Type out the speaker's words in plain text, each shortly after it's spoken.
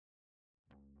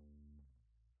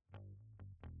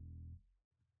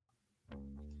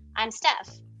I'm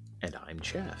Steph. And I'm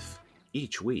Jeff.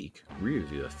 Each week, we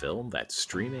review a film that's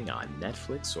streaming on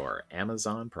Netflix or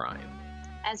Amazon Prime.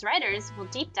 As writers, we'll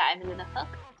deep dive into the hook,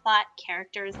 plot,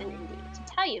 characters, and ending to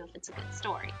tell you if it's a good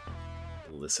story.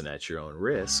 Listen at your own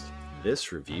risk.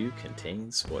 This review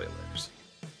contains spoilers.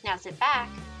 Now sit back,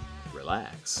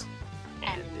 relax,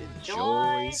 and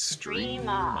enjoy Stream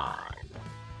On.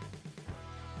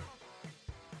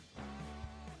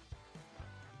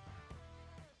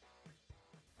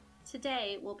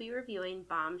 Today, we'll be reviewing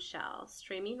Bombshell,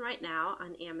 streaming right now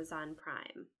on Amazon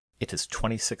Prime. It is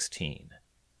 2016.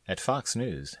 At Fox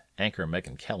News, anchor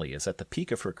Megyn Kelly is at the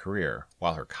peak of her career,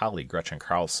 while her colleague Gretchen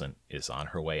Carlson is on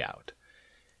her way out.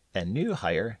 And new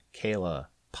hire, Kayla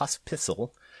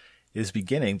Pospisil, is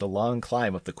beginning the long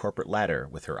climb up the corporate ladder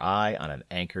with her eye on an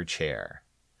anchor chair.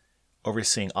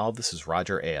 Overseeing all this is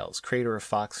Roger Ailes, creator of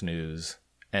Fox News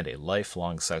and a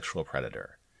lifelong sexual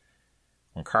predator.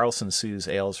 When Carlson sues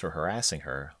Ailes for harassing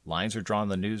her, lines are drawn in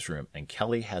the newsroom and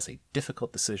Kelly has a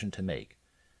difficult decision to make: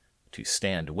 to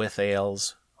stand with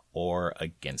Ailes or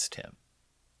against him.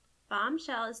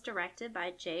 Bombshell is directed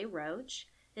by Jay Roach.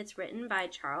 It's written by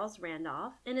Charles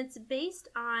Randolph, and it's based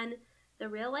on the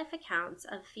real-life accounts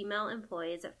of female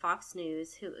employees at Fox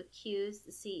News who accused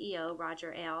the CEO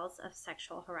Roger Ailes of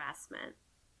sexual harassment.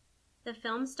 The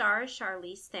film stars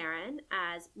Charlize Theron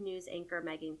as news anchor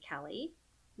Megyn Kelly,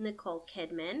 Nicole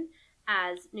Kidman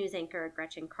as news anchor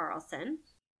Gretchen Carlson,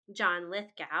 John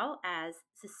Lithgow as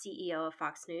the CEO of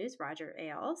Fox News, Roger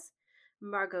Ailes,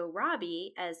 Margot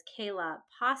Robbie as Kayla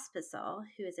Pospisil,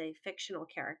 who is a fictional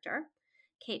character,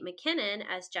 Kate McKinnon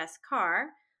as Jess Carr,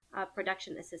 a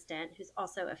production assistant who's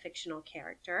also a fictional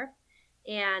character,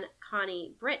 and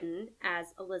Connie Britton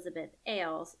as Elizabeth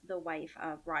Ailes, the wife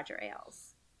of Roger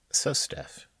Ailes. So,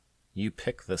 Steph, you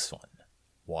pick this one.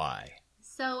 Why?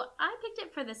 So I picked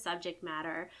it for the subject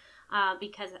matter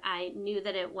because I knew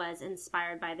that it was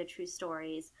inspired by the true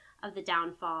stories of the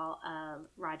downfall of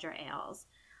Roger Ailes,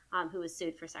 who was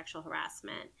sued for sexual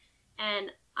harassment.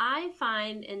 And I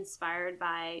find inspired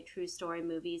by true story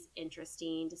movies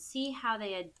interesting to see how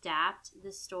they adapt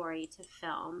the story to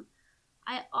film.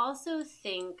 I also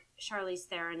think Charlize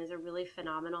Theron is a really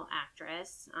phenomenal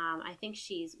actress. I think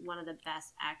she's one of the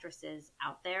best actresses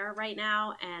out there right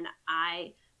now, and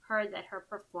I heard that her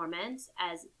performance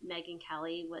as Megyn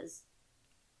Kelly was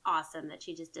awesome, that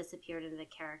she just disappeared into the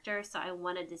character. So I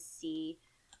wanted to see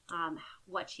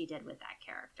what she did with that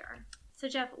character. So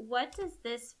Jeff, what does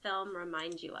this film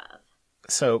remind you of?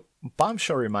 So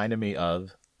Bombshell reminded me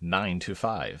of 9 to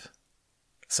 5.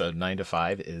 So 9 to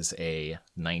 5 is a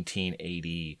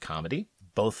 1980 comedy.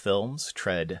 Both films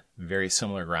tread very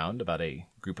similar ground about a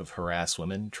group of harassed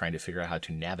women trying to figure out how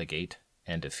to navigate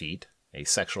and defeat a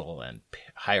sexual and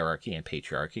hierarchy and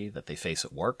patriarchy that they face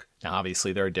at work. Now,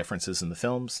 obviously, there are differences in the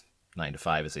films. 9 to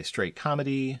 5 is a straight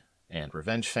comedy and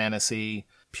revenge fantasy,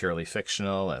 purely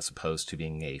fictional as opposed to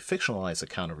being a fictionalized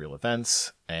account of real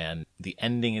events. And the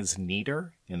ending is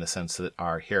neater in the sense that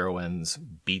our heroines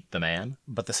beat the man.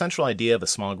 But the central idea of a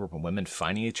small group of women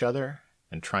finding each other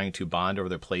and trying to bond over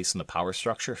their place in the power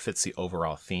structure fits the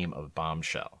overall theme of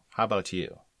Bombshell. How about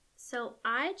you? So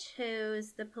I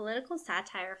chose the political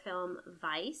satire film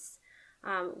Vice,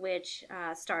 which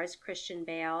stars Christian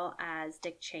Bale as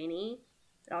Dick Cheney.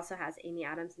 It also has Amy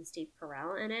Adams and Steve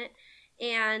Carell in it.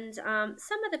 And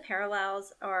some of the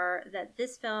parallels are that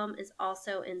this film is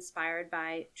also inspired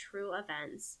by true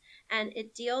events, and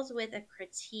it deals with a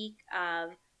critique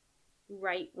of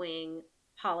right-wing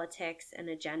politics and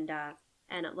agenda,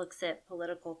 and it looks at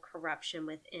political corruption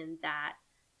within that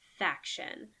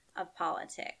faction of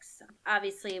politics.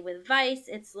 Obviously, with Vice,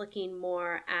 it's looking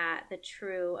more at the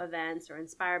true events or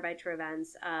inspired by true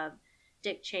events of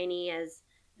Dick Cheney as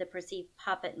the perceived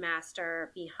puppet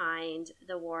master behind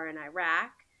the war in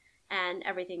Iraq and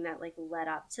everything that led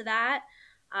up to that.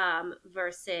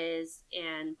 Versus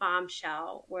in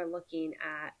Bombshell, we're looking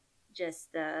at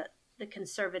just the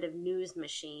conservative news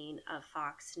machine of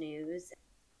Fox News.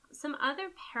 Some other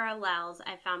parallels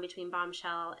I found between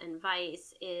Bombshell and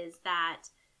Vice is that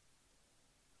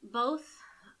both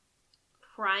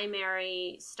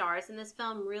primary stars in this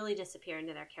film really disappear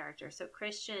into their characters. So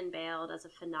Christian Bale does a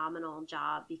phenomenal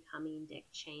job becoming Dick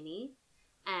Cheney,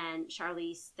 and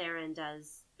Charlize Theron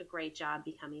does a great job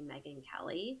becoming Megyn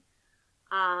Kelly.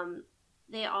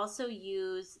 They also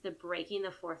use the breaking the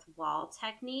fourth wall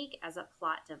technique as a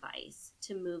plot device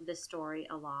to move the story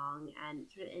along and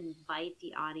to invite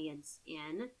the audience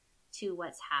in to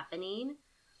what's happening.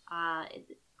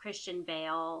 Christian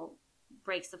Bale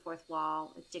breaks the fourth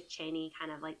wall with Dick Cheney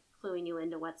kind of cluing you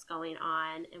into what's going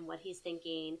on and what he's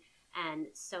thinking. And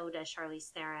so does Charlize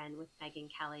Theron with Megyn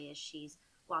Kelly as she's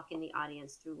walking the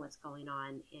audience through what's going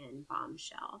on in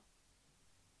Bombshell.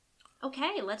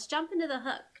 Okay, let's jump into the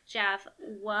hook. Jeff,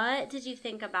 what did you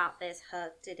think about this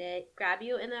hook? Did it grab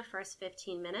you in the first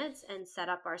 15 minutes and set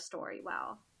up our story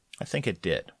well? I think it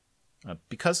did.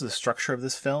 Because of the structure of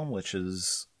this film, which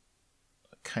is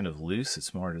kind of loose,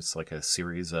 it's more just like a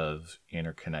series of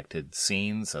interconnected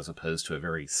scenes as opposed to a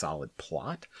very solid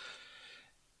plot.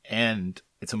 And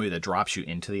it's a movie that drops you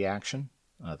into the action.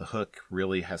 The hook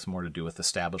really has more to do with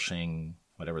establishing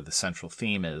whatever the central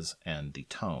theme is and the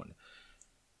tone.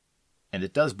 And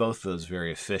it does both those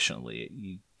very efficiently.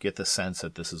 You get the sense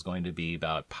that this is going to be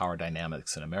about power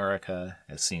dynamics in America,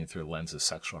 as seen through the lens of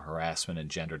sexual harassment and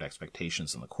gendered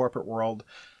expectations in the corporate world.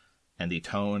 And the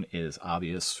tone is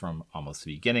obvious from almost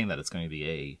the beginning that it's going to be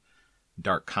a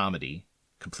dark comedy,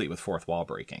 complete with fourth wall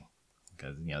breaking.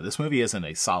 Because, this movie isn't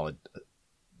a solid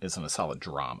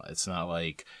drama. It's not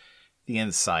like The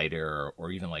Insider or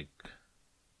even like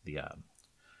the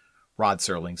Rod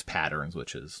Serling's Patterns,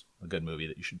 which is a good movie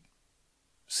that you should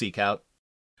seek out.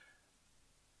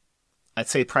 I'd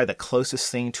say probably the closest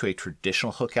thing to a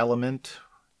traditional hook element,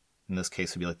 in this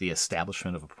case would be like the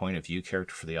establishment of a point of view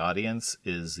character for the audience,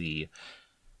 is the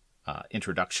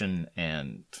introduction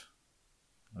and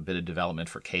a bit of development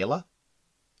for Kayla.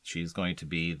 She's going to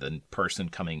be the person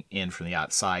coming in from the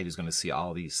outside who's going to see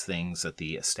all these things that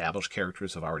the established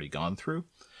characters have already gone through.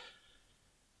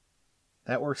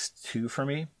 That works too for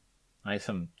me. I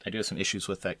do have some issues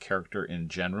with that character in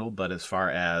general, but as far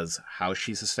as how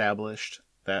she's established,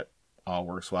 that all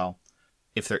works well.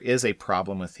 If there is a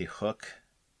problem with the hook,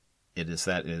 it is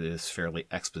that it is fairly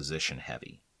exposition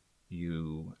heavy.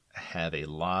 You have a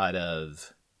lot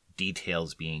of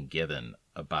details being given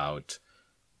about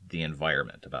the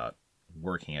environment, about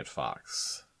working at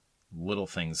Fox. Little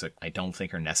things that I don't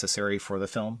think are necessary for the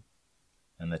film,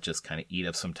 and that just kind of eat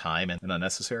up some time and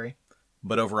unnecessary.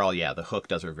 But overall, yeah, the hook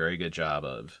does a very good job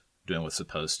of doing what's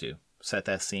supposed to. Set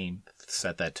that scene,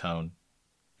 set that tone,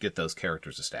 get those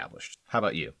characters established. How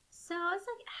about you? So I was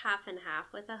like half and half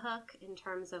with the hook in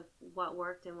terms of what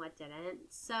worked and what didn't.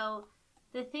 So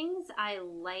the things I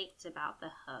liked about the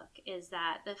hook is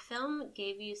that the film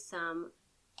gave you some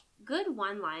good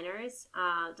one-liners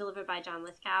delivered by John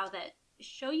Lithgow that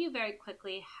show you very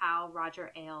quickly how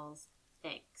Roger Ailes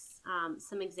thinks.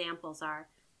 Some examples are: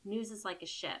 news is like a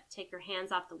ship. Take your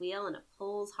hands off the wheel and it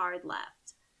pulls hard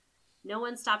left. No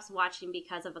one stops watching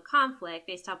because of a conflict.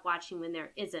 They stop watching when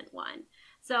there isn't one.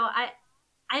 So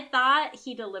I thought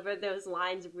he delivered those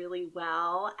lines really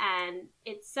well, and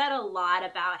it said a lot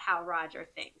about how Roger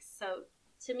thinks. So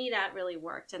to me, that really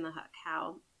worked in the hook,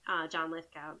 how John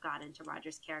Lithgow got into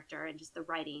Roger's character and just the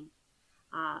writing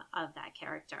of that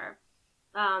character.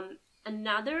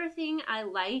 Another thing I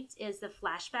liked is the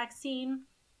flashback scene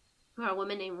where a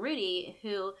woman named Rudy,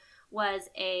 who was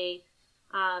a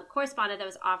correspondent that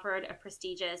was offered a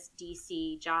prestigious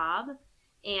DC job,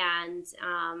 and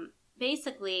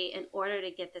basically, in order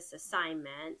to get this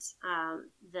assignment,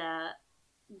 the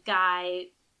guy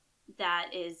that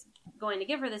is going to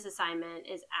give her this assignment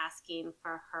is asking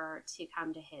for her to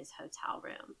come to his hotel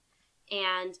room.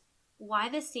 And why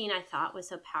this scene I thought was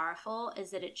so powerful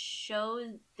is that it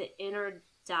showed the inner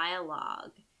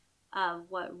dialogue of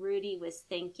what Rudy was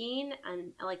thinking,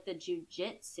 and like the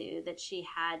jujitsu that she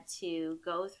had to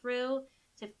go through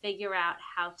to figure out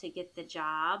how to get the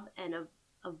job and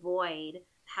avoid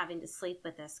having to sleep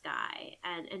with this guy,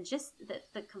 and just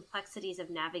the complexities of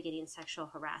navigating sexual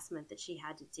harassment that she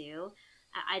had to do.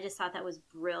 I just thought that was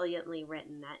brilliantly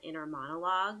written, that inner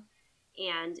monologue.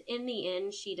 And in the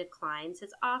end, she declines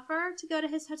his offer to go to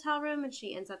his hotel room, and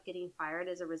she ends up getting fired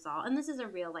as a result. And this is a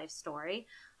real life story,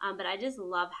 but I just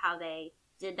love how they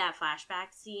did that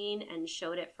flashback scene and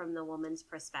showed it from the woman's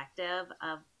perspective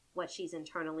of what she's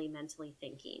internally, mentally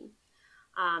thinking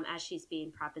as she's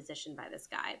being propositioned by this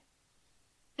guy.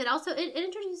 It also it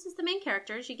introduces the main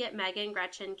characters. You get Megan,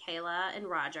 Gretchen, Kayla, and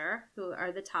Roger, who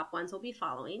are the top ones we'll be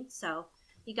following. So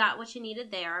you got what you needed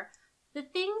there. The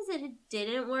things that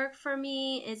didn't work for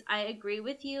me is I agree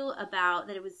with you about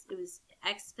that it was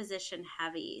exposition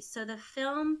heavy. So the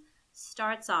film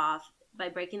starts off by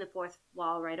breaking the fourth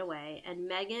wall right away, and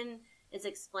Megan is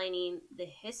explaining the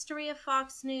history of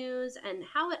Fox News and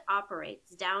how it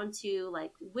operates down to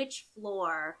like which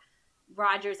floor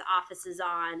Roger's office is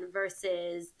on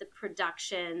versus the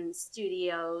production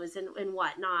studios and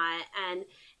whatnot. And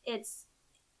it's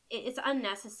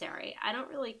unnecessary. I don't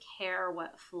really care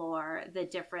what floor the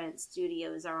different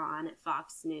studios are on at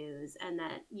Fox News, and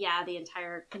that, yeah, the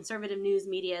entire conservative news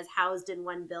media is housed in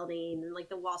one building, and like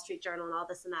the Wall Street Journal and all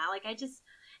this and that. Like,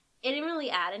 it didn't really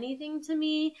add anything to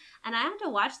me. And I had to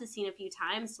watch the scene a few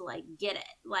times to like get it,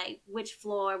 like which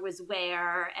floor was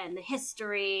where and the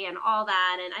history and all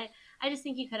that. And I just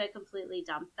think you could have completely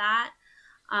dumped that.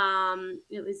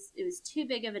 It was too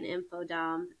big of an info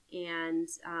dump. And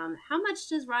how much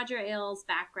does Roger Ailes'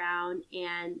 background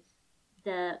and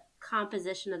the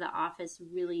composition of the office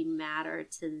really matter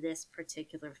to this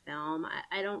particular film?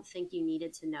 I don't think you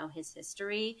needed to know his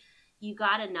history. You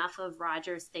got enough of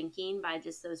Roger's thinking by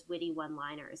just those witty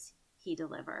one-liners he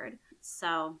delivered.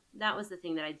 So that was the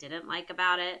thing that I didn't like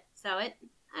about it. So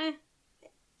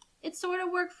it sort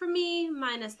of worked for me,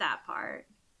 minus that part.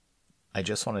 I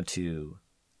just wanted to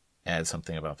add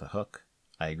something about the hook.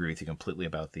 I agree with you completely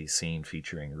about the scene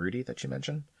featuring Rudy that you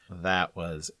mentioned. That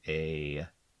was a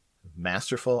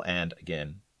masterful and,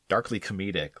 again, darkly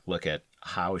comedic look at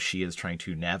how she is trying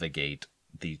to navigate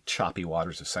the choppy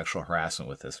waters of sexual harassment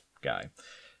with this guy.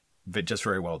 But just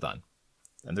very well done.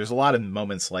 And there's a lot of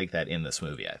moments like that in this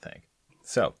movie, I think.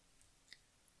 So,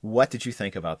 what did you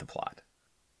think about the plot?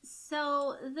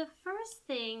 So, the first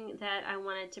thing that I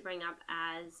wanted to bring up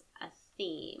as a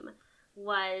theme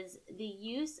was the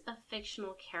use of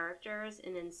fictional characters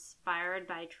in inspired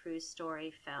by true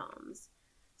story films.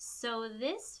 So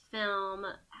this film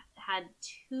had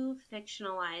two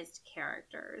fictionalized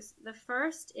characters. The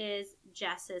first is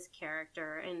Jess's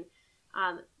character, and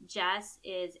Jess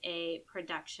is a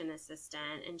production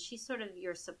assistant, and she's sort of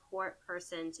your support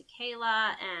person to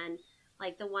Kayla and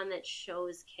like the one that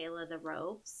shows Kayla the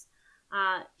ropes.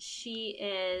 She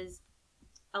is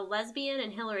a lesbian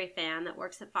and Hillary fan that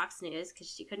works at Fox News because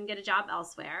she couldn't get a job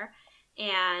elsewhere,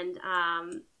 and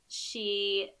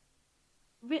she's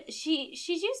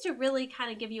used to really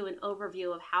kind of give you an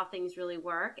overview of how things really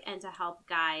work and to help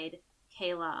guide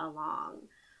Kayla along.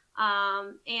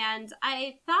 And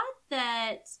I thought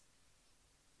that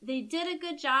they did a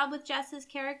good job with Jess's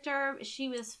character. She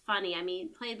was funny. I mean,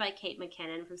 played by Kate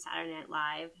McKinnon from Saturday Night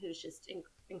Live, who's just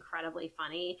incredibly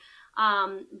funny.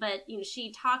 But you know,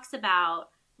 she talks about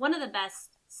one of the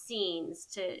best scenes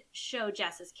to show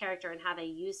Jess's character and how they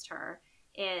used her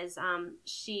is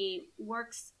she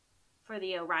works for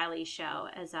the O'Reilly show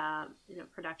as a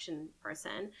production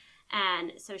person,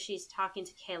 and so she's talking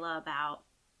to Kayla about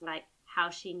like how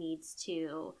she needs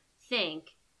to think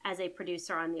as a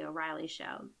producer on the O'Reilly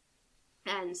show.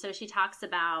 And so she talks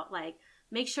about like,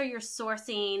 make sure you're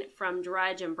sourcing from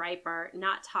Drudge and Breitbart,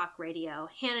 not talk radio.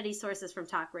 Hannity sources from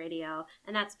talk radio,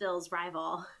 and that's Bill's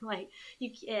rival. Like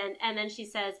you can, and then she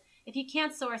says, if you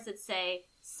can't source it, say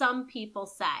some people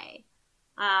say.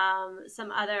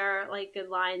 Some other like good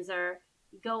lines are,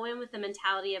 go in with the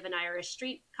mentality of an Irish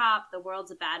street cop. The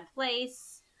world's a bad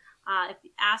place. If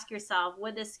you ask yourself,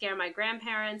 would this scare my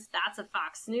grandparents? That's a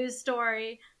Fox News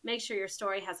story. Make sure your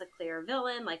story has a clear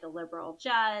villain, like a liberal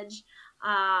judge.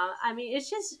 I mean, it's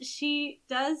just, she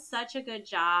does such a good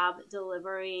job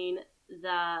delivering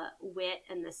the wit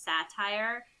and the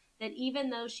satire that even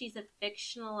though she's a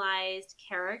fictionalized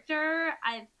character,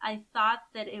 I thought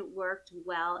that it worked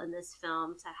well in this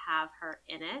film to have her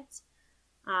in it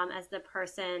as the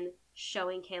person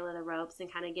showing Kayla the ropes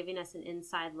and kind of giving us an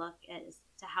inside look as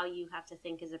to how you have to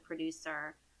think as a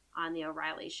producer on the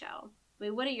O'Reilly show. I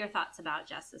mean, what are your thoughts about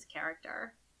Jess's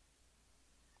character?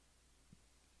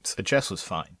 So Jess was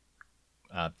fine.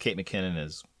 Kate McKinnon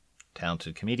is a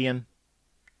talented comedian.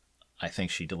 I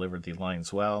think she delivered the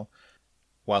lines well.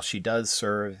 While she does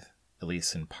serve, at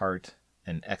least in part,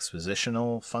 an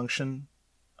expositional function,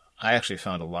 I actually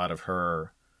found a lot of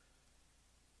her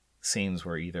scenes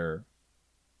were either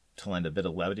to lend a bit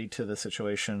of levity to the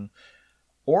situation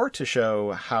or to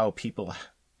show how people,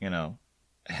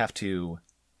 have to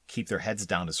keep their heads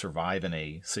down to survive in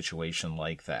a situation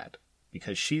like that.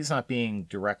 Because she's not being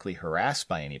directly harassed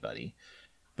by anybody,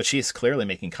 but she is clearly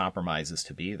making compromises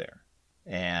to be there.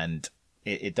 And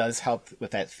it does help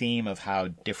with that theme of how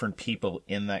different people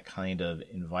in that kind of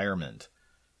environment,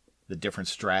 the different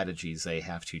strategies they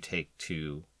have to take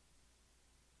to,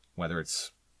 whether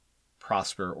it's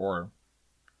prosper or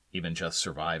even just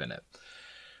survive in it.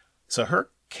 So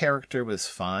her character was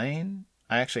fine.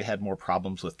 I actually had more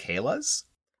problems with Kayla's.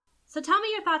 So tell me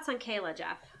your thoughts on Kayla,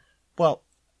 Jeff. Well,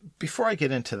 before I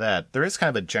get into that, there is kind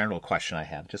of a general question I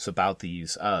have just about the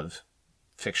use of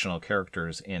fictional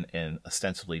characters in an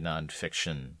ostensibly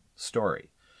nonfiction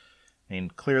story. I mean,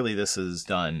 clearly this is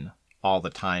done all the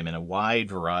time in a wide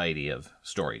variety of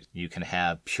stories. You can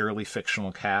have purely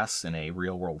fictional casts in a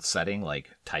real-world setting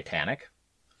like Titanic.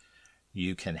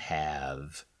 You can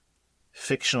have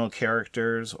fictional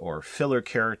characters or filler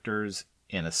characters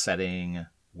in a setting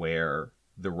where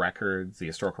the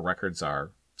historical records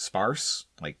are sparse,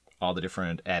 like all the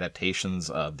different adaptations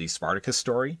of the Spartacus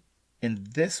story. In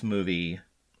this movie,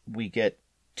 we get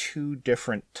two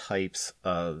different types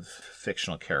of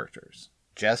fictional characters.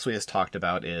 Jess, we has talked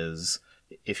about, is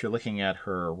if you're looking at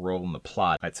her role in the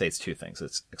plot, I'd say it's two things.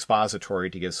 It's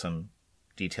expository to give some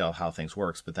detail how things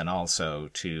works, but then also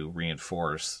to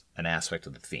reinforce an aspect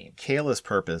of the theme. Kayla's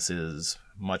purpose is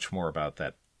much more about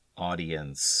that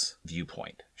audience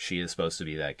viewpoint. She is supposed to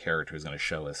be that character who's going to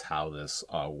show us how this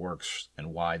works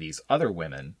and why these other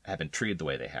women have been treated the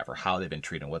way they have, or how they've been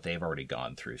treated and what they've already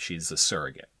gone through. She's the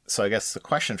surrogate. So I guess the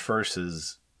question first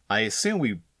is, I assume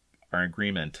we are in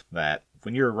agreement that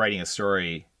when you're writing a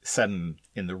story set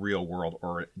in the real world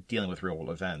or dealing with real world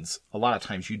events, a lot of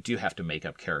times you do have to make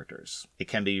up characters. It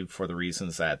can be for the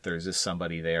reasons that there's just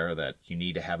somebody there that you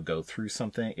need to have go through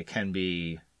something. It can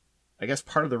be, I guess,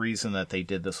 part of the reason that they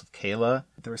did this with Kayla.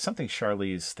 There was something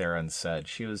Charlize Theron said.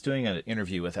 She was doing an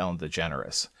interview with Ellen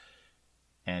DeGeneres,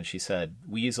 and she said,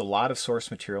 "We use a lot of source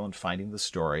material in finding the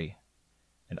story,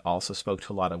 and also spoke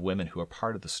to a lot of women who are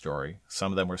part of the story.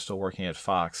 Some of them were still working at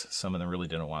Fox. Some of them really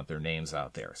didn't want their names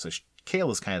out there." So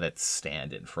Kayla's kind of that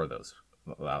stand-in for a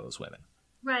lot of those women.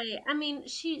 Right. I mean,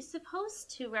 she's supposed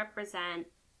to represent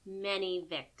many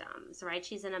victims, right?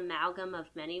 She's an amalgam of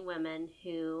many women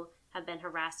who have been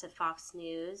harassed at Fox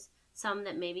News, some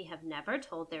that maybe have never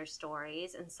told their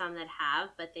stories, and some that have,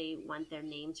 but they want their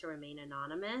name to remain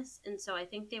anonymous. And so I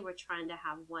think they were trying to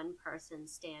have one person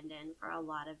stand in for a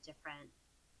lot of different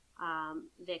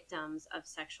victims of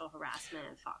sexual harassment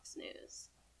at Fox News.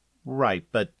 Right,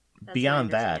 but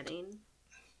beyond that,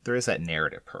 there is that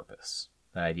narrative purpose.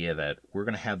 The idea that we're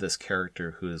going to have this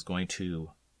character who is going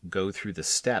to go through the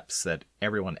steps that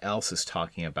everyone else is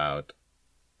talking about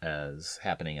as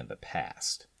happening in the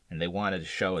past. And they wanted to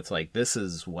show it's like, this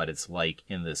is what it's like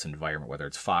in this environment, whether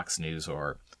it's Fox News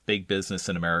or big business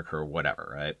in America or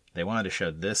whatever, right? They wanted to show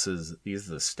these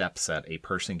are the steps that a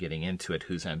person getting into it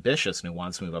who's ambitious and who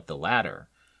wants to move up the ladder,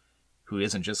 who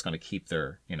isn't just going to keep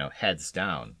their, heads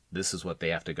down. This is what they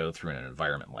have to go through in an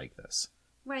environment like this.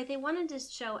 Right. They wanted to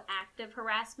show active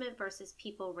harassment versus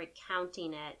people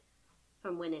recounting it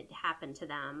from when it happened to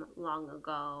them long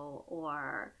ago,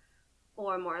 or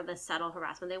more of the subtle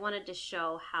harassment. They wanted to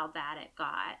show how bad it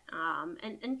got.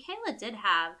 And Kayla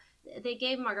they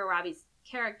gave Margot Robbie's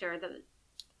character the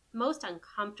most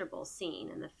uncomfortable scene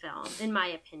in the film, in my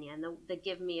opinion, the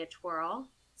 "Give Me a Twirl"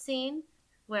 scene,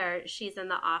 where she's in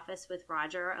the office with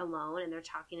Roger alone and they're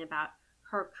talking about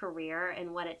her career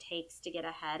and what it takes to get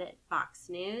ahead at Fox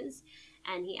News.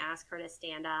 And he asked her to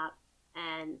stand up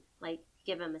and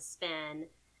give him a spin,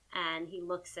 and he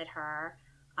looks at her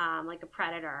like a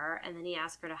predator, and then he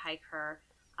asks her to hike her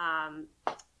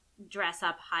dress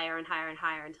up higher and higher and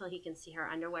higher until he can see her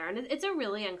underwear. And it's a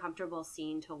really uncomfortable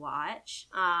scene to watch.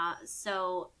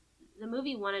 So the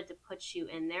movie wanted to put you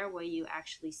in there where you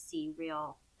actually see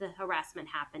the harassment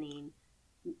happening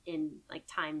in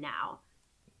time now.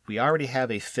 We already have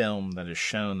a film that is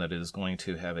shown that is going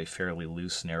to have a fairly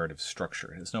loose narrative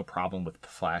structure. There's no problem with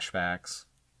flashbacks.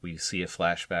 We see a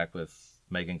flashback with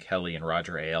Megyn Kelly and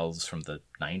Roger Ailes from the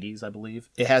 90s, I believe.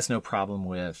 It has no problem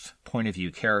with point of view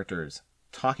characters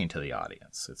talking to the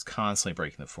audience. It's constantly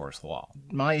breaking the fourth wall.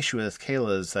 My issue with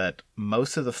Kayla is that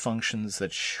most of the functions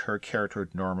that her character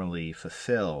would normally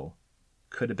fulfill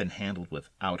could have been handled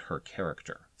without her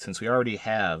character. Since we already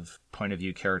have point of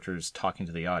view characters talking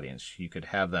to the audience, you could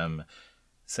have them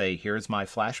say, "Here's my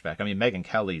flashback." I mean, Megyn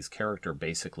Kelly's character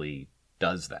basically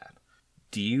does that.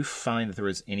 Do you find that there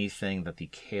was anything that the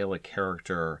Kayla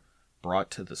character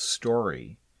brought to the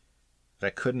story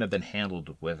that couldn't have been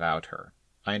handled without her?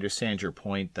 I understand your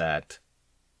point that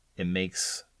it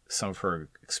makes some of her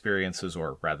experiences,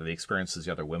 or rather the experiences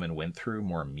the other women went through,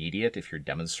 more immediate if you're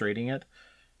demonstrating it.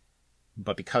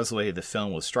 But because of the way the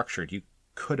film was structured, you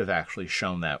could have actually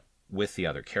shown that with the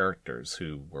other characters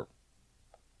who were,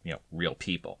 real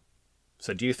people.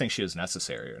 So do you think she was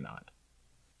necessary or not?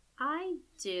 I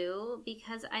do,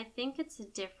 because I think it's a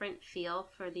different feel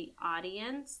for the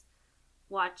audience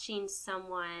watching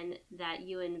someone that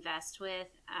you invest with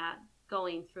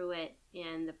going through it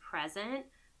in the present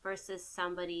versus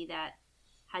somebody that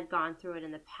had gone through it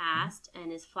in the past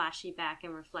and is flashing back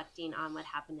and reflecting on what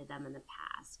happened to them in the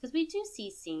past. Because we do see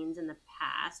scenes in the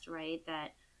past, right,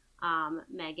 that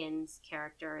Megan's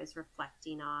character is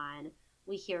reflecting on.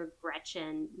 We hear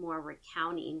Gretchen more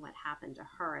recounting what happened to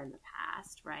her in the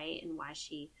past, right, and why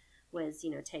she was,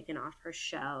 taken off her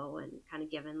show and kind of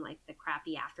given the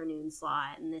crappy afternoon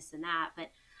slot and this and that.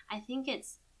 But I think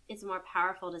it's more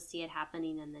powerful to see it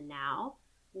happening in the now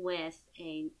with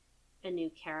a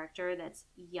new character that's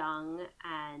young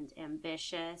and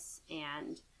ambitious,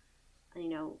 and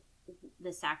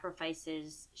the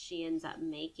sacrifices she ends up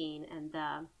making, and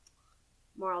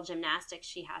moral gymnastics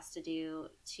she has to do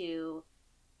to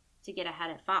get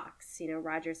ahead at Fox. You know,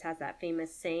 Rogers has that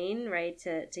famous saying, right?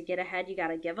 To get ahead, you got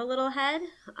to give a little head,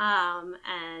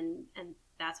 and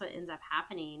that's what ends up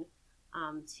happening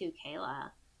to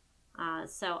Kayla.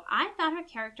 So I thought her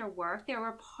character worked. There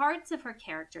were parts of her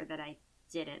character that I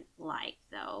didn't like,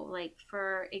 though. Like,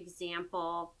 for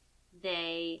example,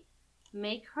 they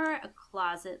make her a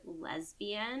closet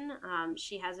lesbian.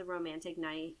 She has a romantic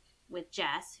night with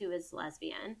Jess, who is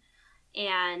lesbian,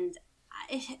 and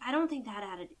I don't think that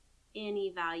added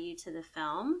any value to the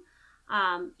film.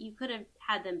 You could have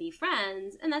had them be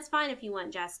friends, and that's fine if you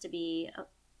want Jess to be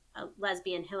a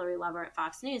lesbian Hillary lover at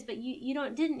Fox News, but you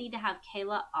didn't need to have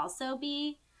Kayla also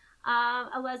be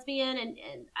a lesbian, and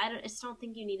I just don't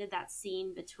think you needed that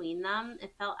scene between them.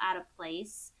 It felt out of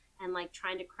place and like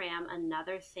trying to cram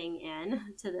another thing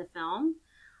in to the film.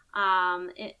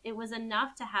 It was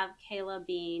enough to have Kayla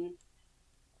being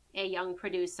a young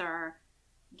producer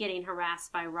getting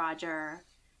harassed by Roger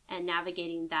and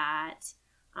navigating that,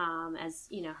 as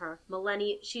you know,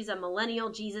 she's a millennial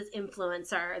Jesus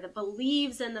influencer that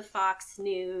believes in the Fox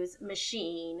News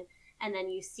machine, and then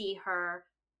you see her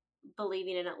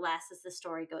believing in it less as the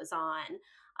story goes on.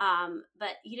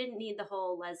 But you didn't need the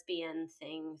whole lesbian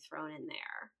thing thrown in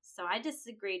there. So I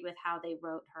disagreed with how they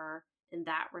wrote her in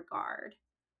that regard.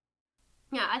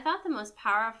 Yeah, I thought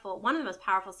one of the most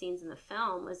powerful scenes in the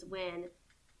film was when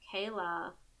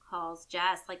Kayla calls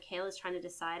Jess. Like, Kayla's trying to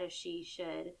decide if she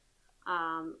should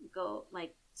go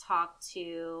like talk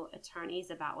to attorneys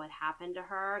about what happened to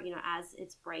her. You know, as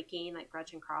it's breaking, like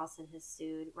Gretchen Carlson has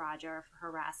sued Roger for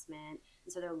harassment,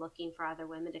 and so they're looking for other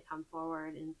women to come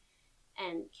forward.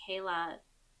 And Kayla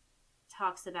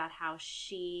talks about how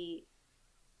she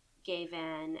gave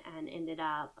in and ended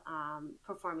up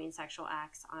performing sexual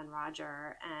acts on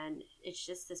Roger, and it's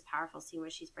just this powerful scene where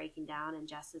she's breaking down and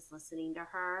Jess is listening to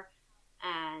her,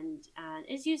 and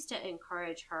is used to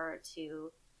encourage her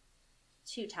to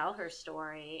tell her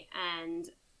story. And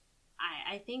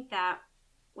I think that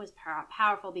was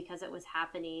powerful because it was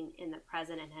happening in the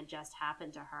present and had just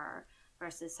happened to her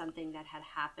versus something that had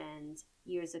happened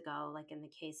years ago, like in the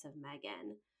case of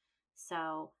Megan.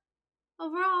 So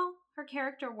overall, her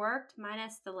character worked,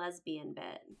 minus the lesbian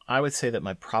bit. I would say that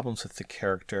my problems with the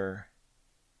character,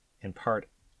 in part,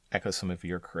 echo some of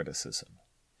your criticism.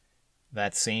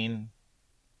 That scene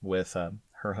with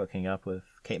her hooking up with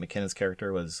Kate McKinnon's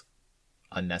character was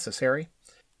unnecessary.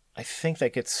 I think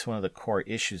that gets one of the core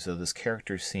issues of this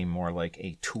character seem more like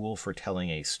a tool for telling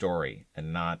a story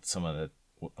and not someone that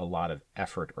a lot of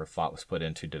effort or thought was put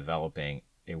into developing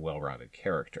a well-rounded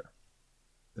character.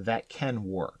 That can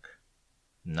work.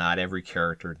 Not every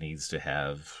character needs to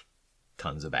have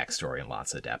tons of backstory and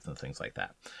lots of depth and things like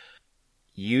that.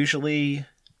 Usually,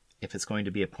 if it's going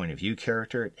to be a point of view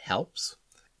character, it helps,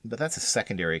 but that's a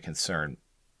secondary concern.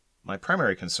 My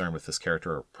primary concern with this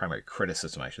character, or primary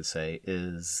criticism, I should say,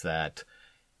 is that,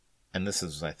 and this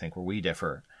is, I think, where we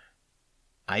differ,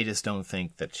 I just don't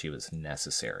think that she was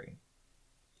necessary.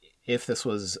 If this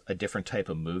was a different type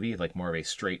of movie, like more of a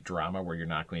straight drama where you're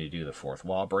not going to do the fourth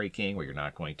wall breaking, where you're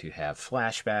not going to have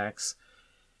flashbacks,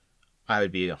 I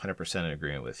would be 100% in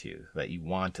agreement with you that you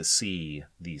want to see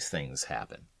these things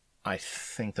happen. I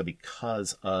think that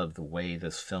because of the way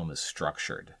this film is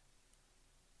structured,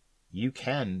 you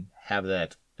can have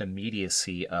that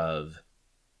immediacy of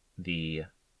the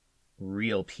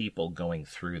real people going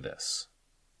through this,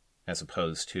 as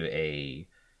opposed to a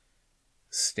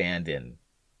stand-in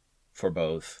for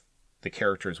both the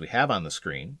characters we have on the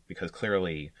screen, because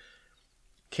clearly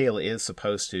Kayla is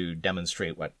supposed to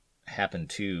demonstrate what happened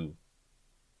to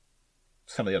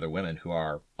some of the other women who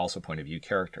are also point of view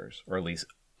characters, or at least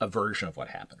a version of what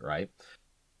happened, right?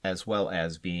 As well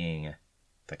as being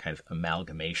the kind of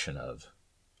amalgamation of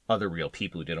other real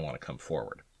people who didn't want to come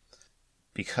forward.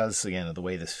 Because, again, of the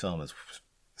way this film is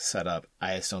set up,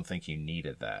 I just don't think you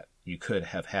needed that. You could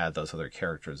have had those other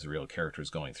characters, the real characters,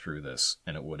 going through this,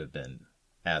 and it would have been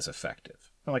as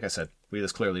effective. And like I said, we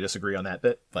just clearly disagree on that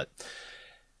bit, but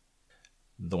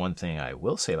the one thing I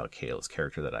will say about Kayla's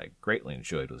character that I greatly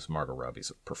enjoyed was Margot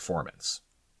Robbie's performance.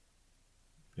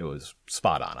 It was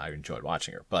spot on. I enjoyed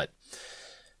watching her, but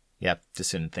yeah,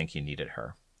 just didn't think you needed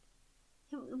her.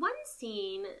 One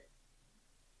scene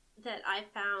that I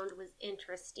found was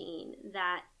interesting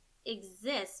that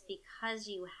exists because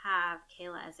you have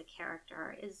Kayla as a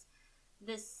character is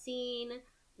this scene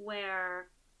where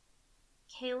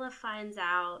Kayla finds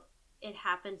out it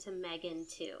happened to Megan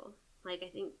too. Like, I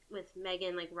think with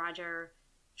Megan, like, Roger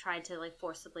tried to like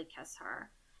forcibly kiss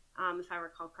her, if I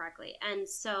recall correctly. And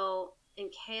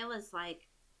Kayla's like,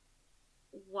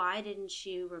 why didn't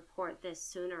you report this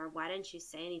sooner? Why didn't you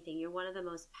say anything? You're one of the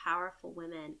most powerful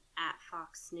women at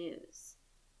Fox News.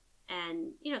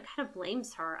 And, kind of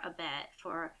blames her a bit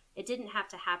for, it didn't have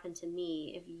to happen to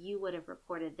me if you would have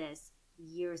reported this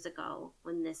years ago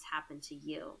when this happened to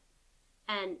you.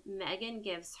 And Meghan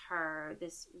gives her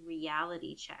this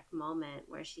reality check moment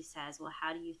where she says, well,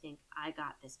 how do you think I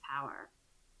got this power?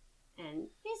 And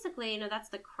basically, that's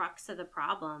the crux of the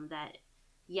problem, that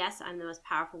yes, I'm the most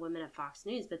powerful woman at Fox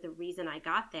News, but the reason I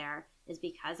got there is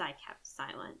because I kept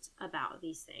silent about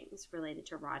these things related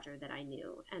to Roger that I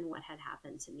knew and what had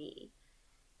happened to me.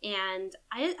 And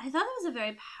I thought it was a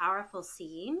very powerful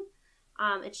scene.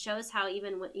 It shows how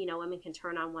even, women can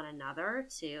turn on one another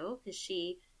too, because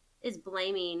she is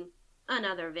blaming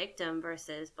another victim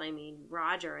versus blaming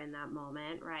Roger in that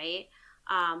moment, right?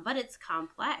 But it's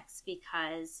complex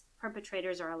because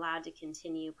perpetrators are allowed to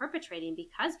continue perpetrating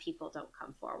because people don't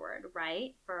come forward,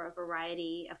 right? For a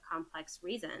variety of complex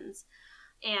reasons.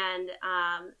 And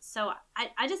so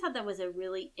I just thought that was a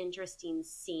really interesting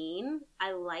scene.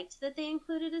 I liked that they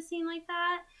included a scene like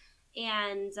that.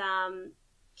 And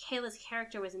Kayla's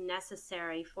character was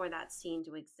necessary for that scene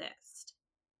to exist.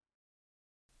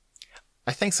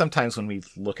 I think sometimes when we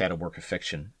look at a work of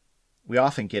fiction, we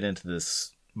often get into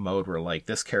this mode where, like,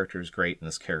 this character is great and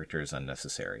this character is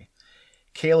unnecessary.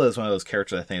 Kayla is one of those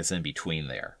characters I think is in between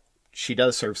there. She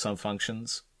does serve some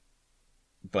functions,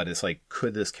 but it's like,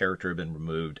 could this character have been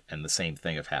removed and the same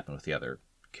thing have happened with the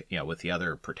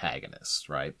other protagonists,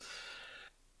 right?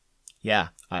 Yeah,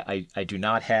 I do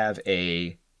not have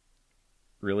a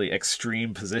really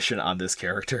extreme position on this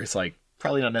character. It's like,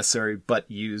 probably not necessary, but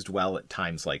used well at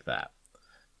times like that.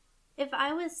 If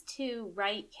I was to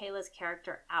write Kayla's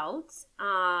character out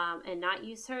and not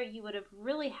use her, you would have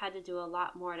really had to do a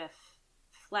lot more to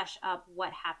flesh up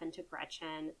what happened to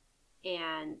Gretchen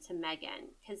and to Meghan.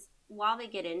 Because while they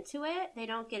get into it, they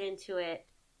don't get into it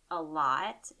a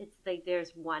lot. It's like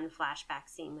there's one flashback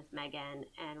scene with Meghan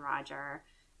and Roger,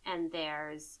 and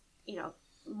there's,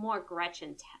 more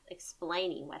Gretchen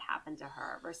explaining what happened to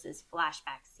her versus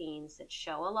flashback scenes that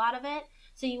show a lot of it.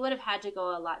 So you would have had to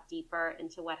go a lot deeper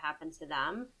into what happened to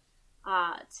them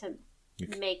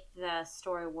to make the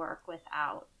story work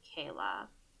without Kayla.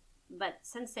 But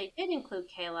since they did include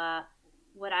Kayla,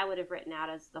 what I would have written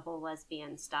out is the whole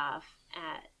lesbian stuff.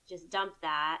 Just dump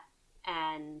that,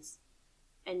 and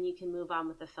you can move on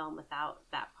with the film without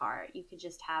that part. You could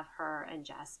just have her and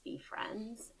Jess be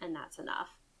friends, and that's enough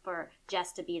for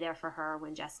Jess to be there for her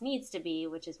when Jess needs to be,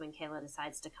 which is when Kayla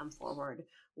decides to come forward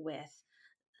with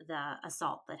the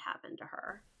assault that happened to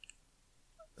her.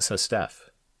 So, Steph,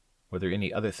 were there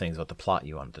any other things about the plot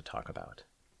you wanted to talk about?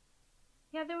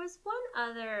 Yeah, there was one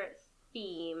other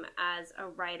theme as a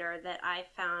writer that I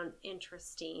found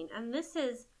interesting, and this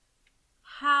is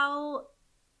how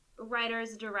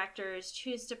writers, directors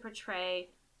choose to portray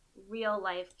real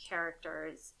life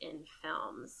characters in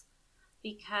films.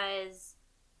 Because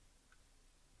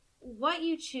what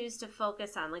you choose to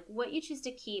focus on, like what you choose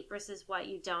to keep versus what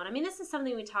you don't. I mean, this is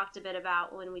something we talked a bit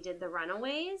about when we did The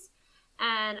Runaways,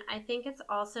 and I think it's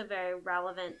also very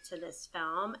relevant to this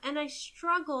film. And I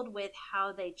struggled with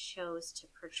how they chose to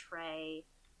portray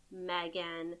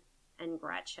Meghan and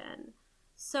Gretchen.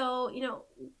 So,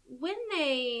 when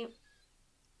they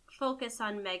focus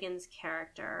on Meghan's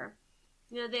character,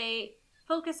 they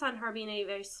focus on her being a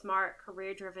very smart,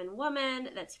 career-driven woman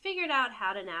that's figured out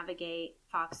how to navigate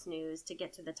Fox News to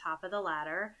get to the top of the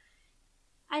ladder.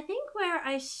 I think where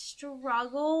I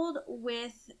struggled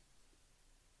with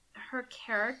her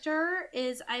character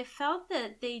is I felt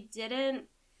that they didn't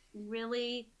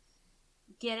really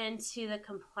get into the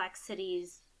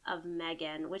complexities of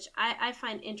Meghan, which I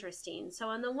find interesting. So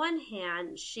on the one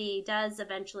hand, she does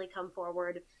eventually come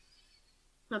forward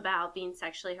about being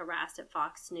sexually harassed at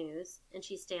Fox News, and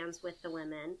she stands with the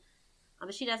women.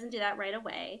 But she doesn't do that right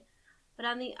away. But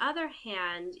on the other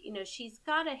hand, she's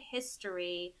got a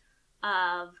history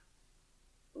of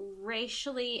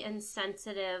racially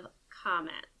insensitive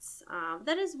comments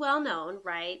that is well known,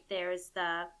 right? There's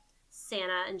the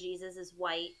Santa and Jesus is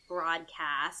White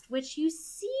broadcast, which you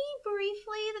see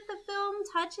briefly that the film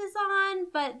touches on,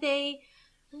 but they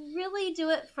really do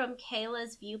it from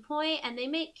Kayla's viewpoint, and they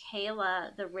make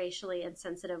Kayla the racially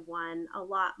insensitive one a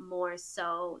lot more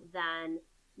so than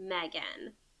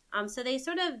Meghan. So they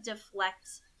sort of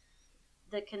deflect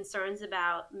the concerns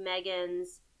about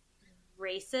Meghan's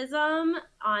racism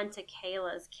onto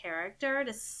Kayla's character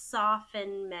to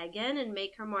soften Meghan and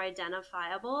make her more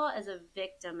identifiable as a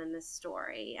victim in the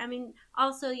story. I mean,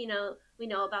 also, we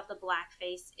know about the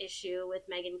blackface issue with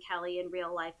Megyn Kelly in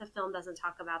real life. The film doesn't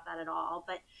talk about that at all.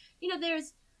 But,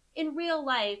 there's in real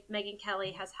life, Megyn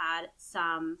Kelly has had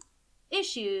some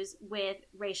issues with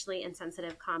racially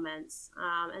insensitive comments,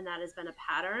 and that has been a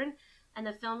pattern. And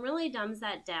the film really dumbs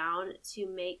that down to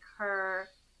make her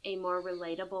a more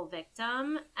relatable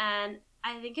victim. And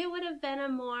I think it would have been a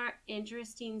more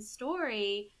interesting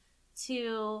story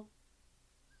to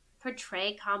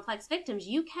portray complex victims.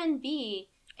 You can be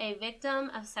a victim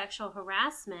of sexual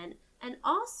harassment and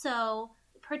also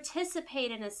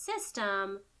participate in a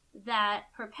system that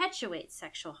perpetuates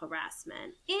sexual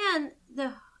harassment and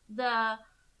the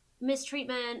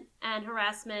mistreatment and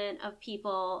harassment of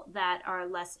people that are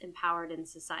less empowered in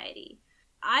society.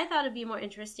 I thought it'd be more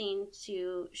interesting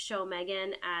to show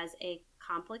Megyn as a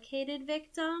complicated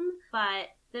victim, but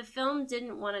the film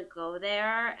didn't want to go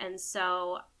there, and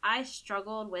so I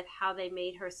struggled with how they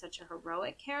made her such a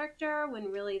heroic character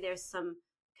when really there's some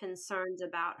concerns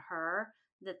about her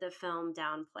that the film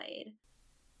downplayed.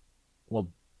 Well,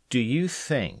 do you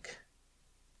think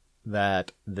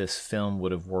that this film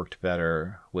would have worked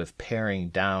better with paring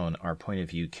down our point of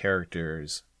view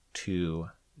characters to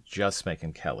just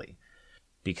Megyn Kelly?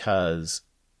 Because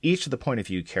each of the point of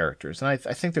view characters, and I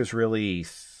think there's really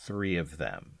 3 of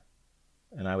them,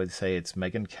 and I would say it's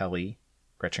Megyn Kelly,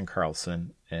 Gretchen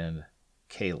Carlson, and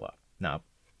Kayla. Now,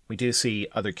 we do see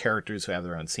other characters who have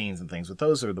their own scenes and things, but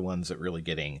those are the ones that really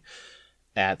getting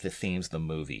at the themes of the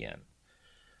movie in.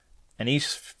 And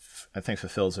each, I think,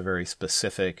 fulfills a very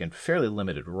specific and fairly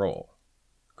limited role.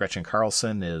 Gretchen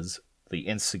Carlson is the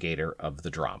instigator of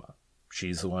the drama.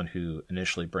 She's the one who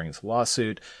initially brings the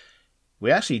lawsuit.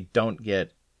 We actually don't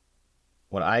get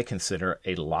what I consider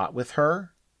a lot with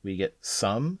her. We get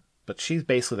some, but she's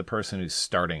basically the person who's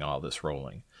starting all this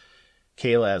rolling.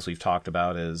 Kayla, as we've talked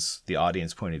about, is the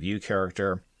audience point of view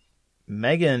character.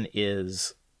 Megyn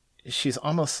she's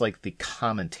almost like the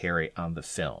commentary on the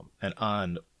film and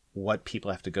on what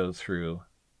people have to go through,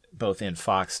 both in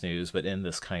Fox News, but in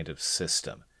this kind of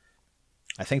system.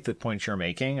 I think the points you're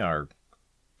making are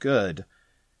good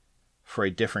for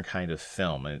a different kind of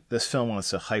film. And this film wants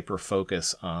to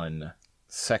hyper-focus on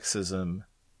sexism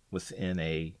within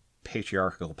a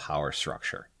patriarchal power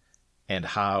structure and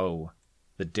how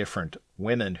the different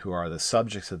women who are the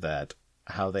subjects of that,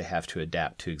 how they have to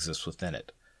adapt to exist within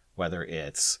it. Whether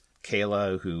it's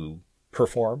Kayla, who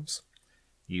performs,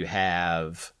 you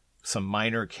have some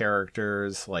minor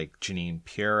characters like Janine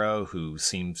Pirro, who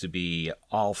seems to be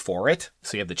all for it.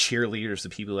 So you have the cheerleaders, the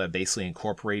people who have basically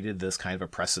incorporated this kind of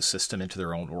oppressive system into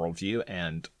their own worldview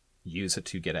and use it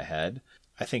to get ahead.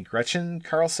 I think Gretchen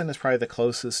Carlson is probably the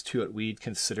closest to what we'd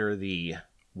consider the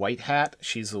white hat.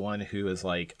 She's the one who is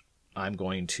like, I'm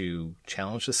going to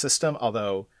challenge the system,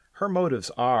 although her motives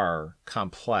are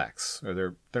complex, or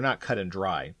they're not cut and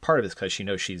dry. Part of it's because she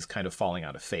knows she's kind of falling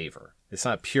out of favor. It's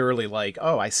not purely like,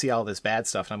 oh, I see all this bad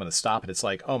stuff and I'm going to stop it. It's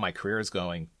like, oh, my career is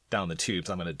going down the tubes.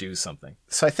 I'm going to do something.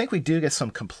 So I think we do get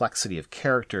some complexity of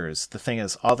characters. The thing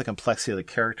is, all the complexity of the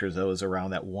characters, though, is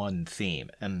around that one theme.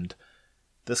 And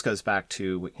this goes back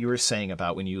to what you were saying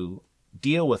about when you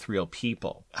deal with real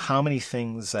people, how many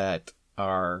things that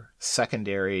are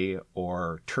secondary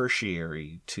or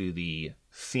tertiary to the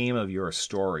theme of your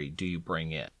story do you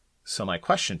bring in? So my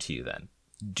question to you then,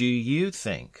 do you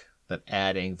think that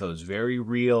adding those very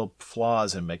real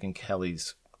flaws in Megyn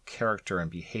Kelly's character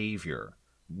and behavior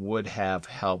would have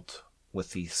helped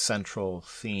with the central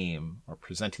theme, or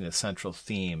presenting the central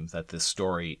theme that this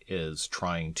story is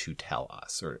trying to tell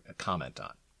us or comment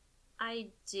on?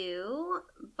 I do,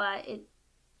 but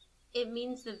it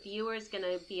means the viewer is going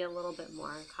to be a little bit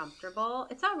more uncomfortable.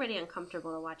 It's already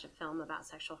uncomfortable to watch a film about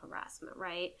sexual harassment,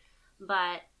 right?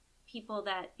 But people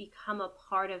that become a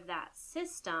part of that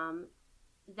system,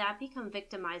 that become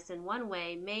victimized in one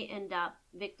way, may end up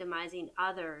victimizing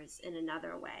others in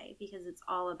another way, because it's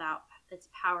all about its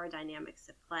power dynamics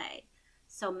at play.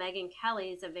 So Megyn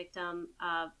Kelly is a victim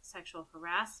of sexual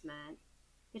harassment,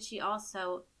 but she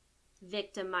also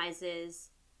victimizes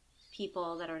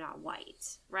people that are not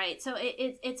white, right? So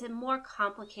it's a more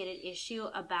complicated issue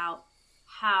about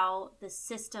how the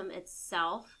system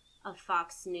itself of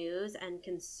Fox News and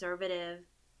conservative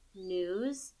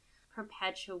news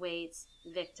perpetuates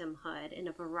victimhood in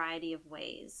a variety of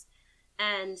ways.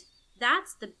 And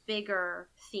that's the bigger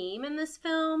theme in this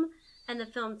film. And the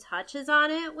film touches on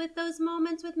it with those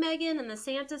moments with Megyn and the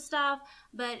Santa stuff,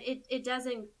 but it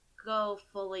doesn't go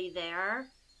fully there.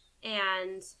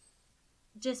 And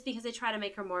just because they try to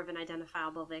make her more of an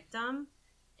identifiable victim.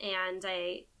 And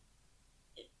I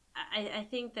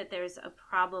think that there's a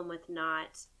problem with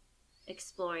not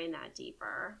exploring that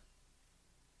deeper.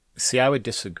 See, I would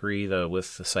disagree, though,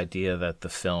 with this idea that the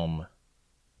film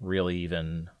really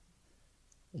even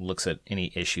looks at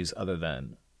any issues other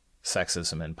than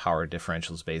sexism and power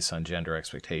differentials based on gender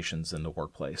expectations in the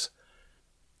workplace.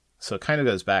 So it kind of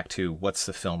goes back to what's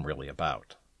the film really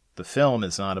about? The film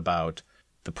is not about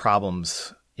the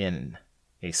problems in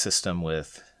a system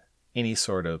with any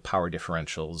sort of power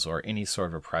differentials or any sort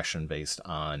of oppression based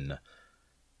on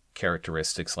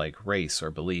characteristics like race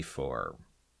or belief or,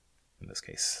 in this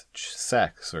case,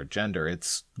 sex or gender.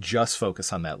 It's just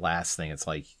focused on that last thing. It's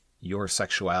like your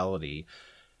sexuality,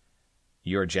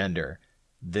 your gender,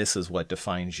 this is what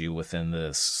defines you within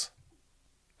this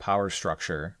power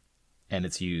structure, and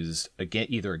it's used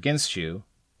either against you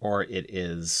or it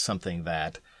is something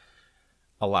that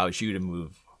allows you to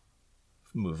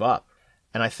move up.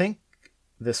 And I think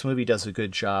this movie does a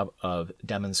good job of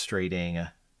demonstrating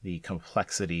the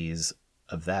complexities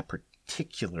of that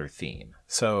particular theme.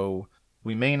 So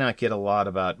we may not get a lot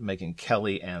about Megyn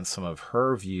Kelly and some of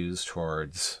her views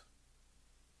towards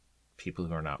people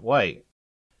who are not white,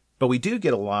 but we do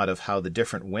get a lot of how the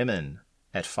different women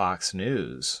at Fox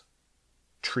News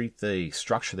treat the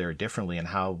structure there differently and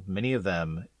how many of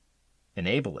them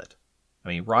enable it. I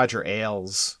mean, Roger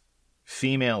Ailes'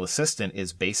 female assistant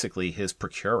is basically his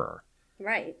procurer.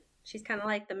 Right. She's kind of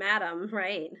like the madam,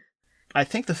 right? I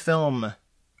think the film,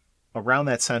 around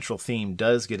that central theme,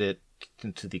 does get it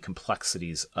into the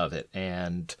complexities of it.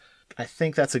 And I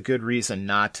think that's a good reason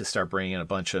not to start bringing in a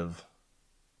bunch of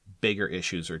bigger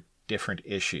issues or different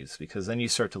issues, because then you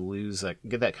start to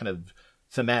get that kind of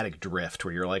thematic drift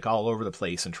where you're like all over the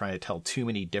place and trying to tell too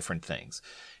many different things.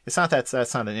 It's not that's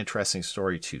not an interesting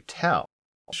story to tell.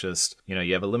 It's just,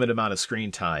 you have a limited amount of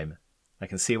screen time. I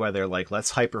can see why they're like,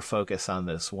 let's hyper focus on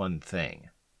this one thing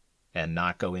and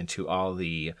not go into all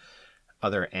the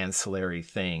other ancillary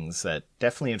things that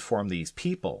definitely inform these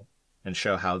people and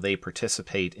show how they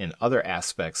participate in other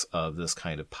aspects of this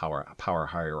kind of power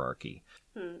hierarchy.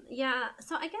 Yeah,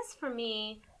 so I guess for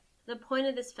me, the point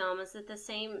of this film is that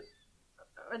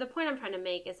the point I'm trying to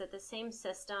make is that the same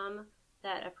system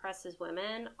that oppresses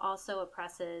women also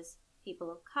oppresses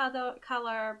people of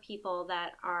color, people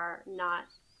that are not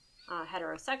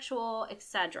heterosexual,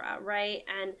 etc., right?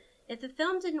 And if the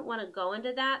film didn't want to go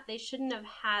into that, they shouldn't have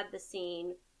had the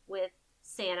scene with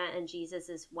Santa and Jesus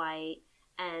is white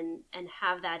and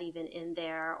have that even in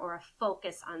there, or a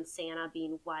focus on Santa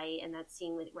being white and that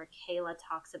scene where Kayla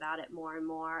talks about it more and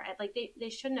more. Like they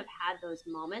shouldn't have had those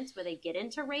moments where they get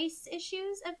into race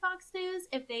issues at Fox News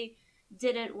if they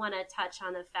didn't want to touch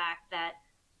on the fact that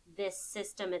this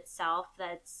system itself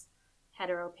that's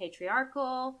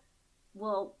heteropatriarchal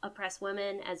will oppress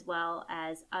women as well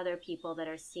as other people that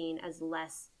are seen as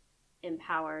less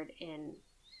empowered in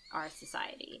our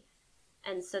society.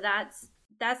 And so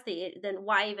then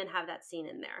why even have that scene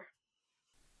in there?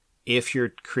 If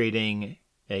you're creating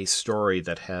a story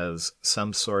that has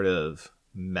some sort of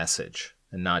message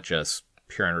and not just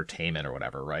pure entertainment or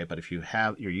whatever, right? But if you're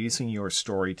using your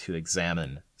story to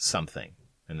examine something,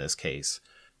 in this case,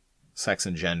 sex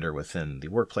and gender within the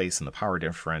workplace and the power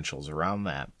differentials around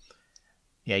that,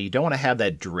 yeah, you don't want to have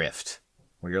that drift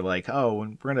where you're like, oh,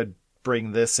 we're going to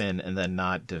bring this in and then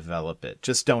not develop it.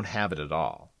 Just don't have it at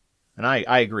all. And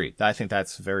I agree. I think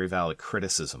that's very valid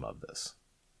criticism of this.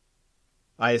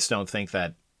 I just don't think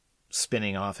that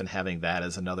spinning off and having that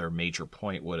as another major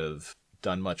point would have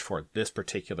done much for this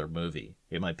particular movie.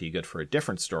 It might be good for a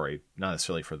different story, not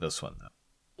necessarily for this one, though.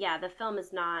 Yeah, the film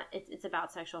is not, it's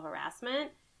about sexual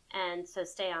harassment. And so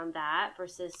stay on that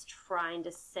versus trying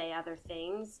to say other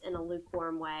things in a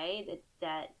lukewarm way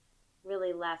that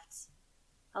really left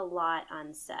a lot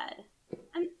unsaid.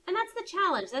 And that's the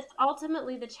challenge. That's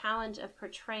ultimately the challenge of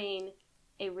portraying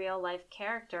a real life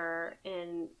character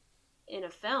in a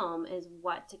film, is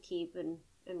what to keep and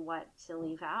what to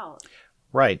leave out.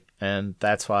 Right. And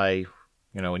that's why,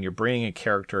 when you're bringing a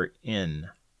character in,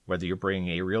 whether you're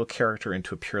bringing a real character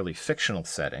into a purely fictional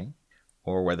setting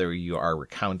or whether you are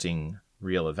recounting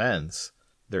real events,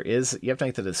 you have to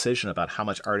make the decision about how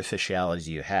much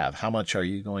artificiality you have. How much are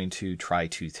you going to try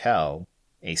to tell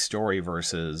a story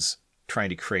versus trying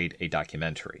to create a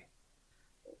documentary?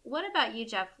 What about you,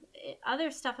 Jeff? Other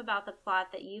stuff about the plot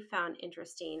that you found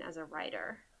interesting as a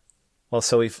writer? Well,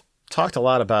 so we've talked a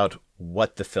lot about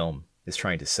what the film is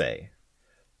trying to say.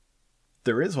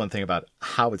 There is one thing about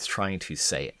how it's trying to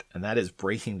say it, and that is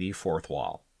breaking the fourth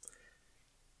wall.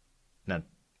 Now,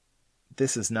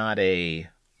 this is not a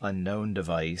unknown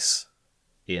device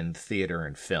in theater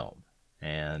and film,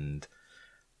 and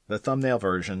the thumbnail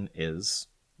version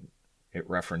it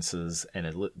references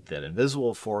that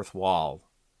invisible fourth wall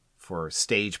for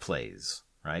stage plays,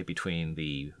 right, between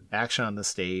the action on the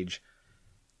stage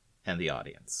and the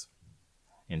audience.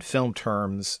 In film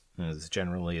terms, it is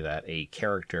generally that a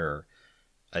character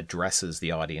addresses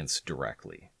the audience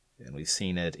directly. And we've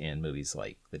seen it in movies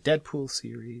like the Deadpool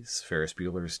series, Ferris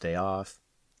Bueller's Day Off.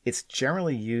 It's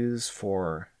generally used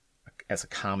as a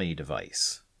comedy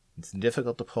device. It's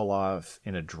difficult to pull off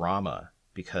in a drama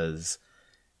because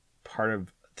part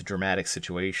of the dramatic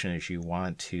situation is you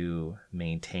want to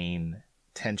maintain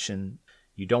tension.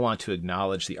 You don't want to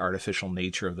acknowledge the artificial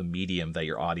nature of the medium that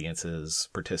your audience is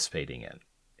participating in.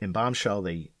 In Bombshell,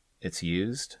 it's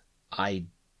used. I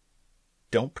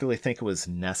don't really think it was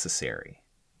necessary.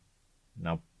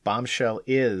 Now, Bombshell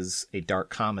is a dark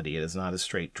comedy. It is not a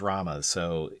straight drama,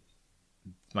 so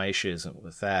my issue isn't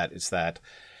with that. It's that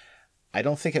I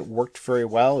don't think it worked very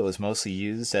well. It was mostly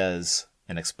used as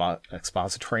an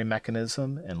expository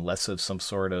mechanism and less of some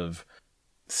sort of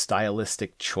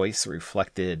stylistic choice that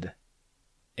reflected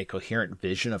a coherent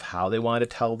vision of how they wanted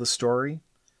to tell the story.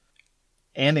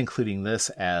 And including this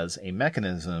as a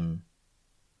mechanism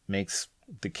makes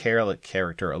the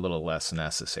character a little less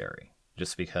necessary,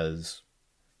 just because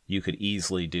you could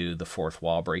easily do the fourth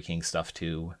wall breaking stuff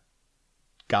to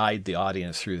guide the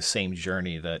audience through the same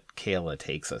journey that Kayla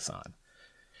takes us on.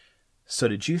 So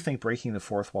did you think breaking the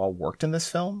fourth wall worked in this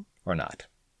film or not?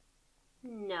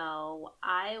 No,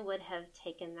 I would have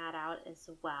taken that out as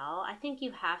well. I think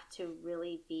you have to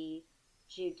really be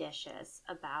judicious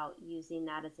about using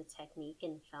that as a technique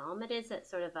in film. It is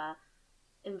sort of a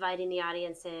inviting the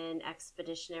audience in,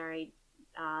 expeditionary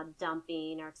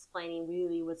dumping or explaining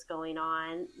really what's going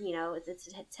on. You know, it's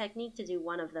a technique to do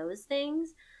one of those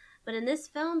things. But in this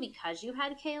film, because you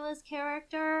had Kayla's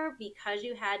character, because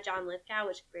you had John Lithgow,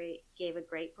 which gave a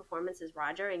great performance as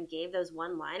Roger and gave those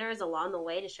one-liners along the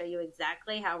way to show you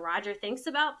exactly how Roger thinks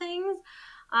about things,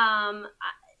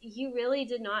 you really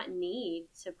did not need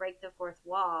to break the fourth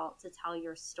wall to tell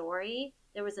your story.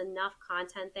 There was enough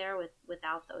content there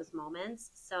without those moments.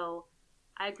 So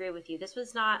I agree with you. This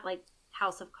was not like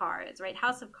House of Cards, right?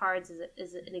 House of Cards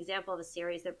is an example of a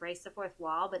series that breaks the fourth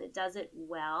wall, but it does it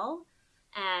well.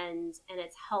 And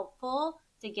it's helpful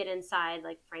to get inside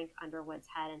like Frank Underwood's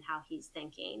head and how he's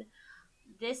thinking.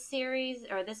 This series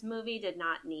or this movie did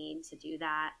not need to do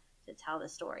that to tell the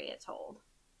story it told.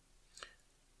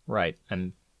 Right.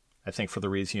 And I think for the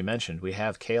reason you mentioned, we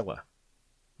have Kayla.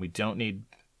 We don't need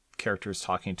characters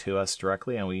talking to us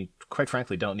directly, and we quite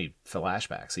frankly don't need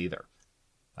flashbacks either.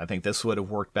 I think this would have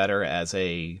worked better as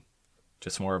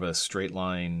just more of a straight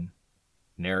line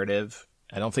narrative.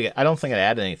 I don't think it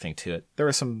added anything to it. There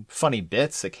were some funny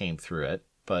bits that came through it,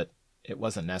 but it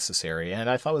wasn't necessary, and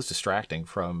I thought it was distracting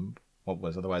from what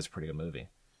was otherwise a pretty good movie.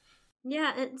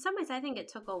 Yeah, in some ways I think it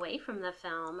took away from the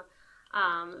film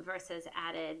versus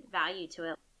added value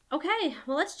to it. Okay,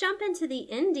 well, let's jump into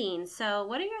the ending. So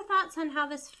what are your thoughts on how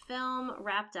this film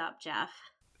wrapped up, Jeff?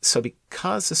 So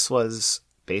because this was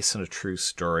based on a true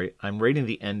story, I'm rating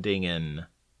the ending in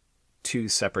two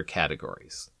separate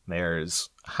categories. There's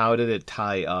how did it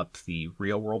tie up the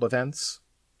real world events,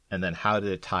 and then how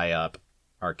did it tie up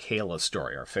our Kayla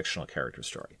story, our fictional character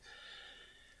story.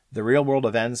 The real world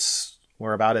events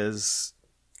were about as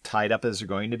tied up as they're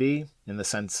going to be, in the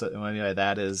sense that what I mean by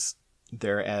that is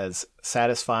they're as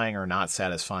satisfying or not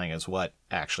satisfying as what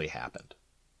actually happened,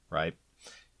 right?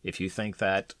 If you think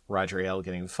that Roger Ailes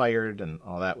getting fired and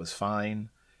all that was fine,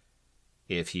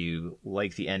 if you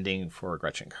like the ending for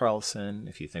Gretchen Carlson,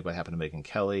 if you think what happened to Megyn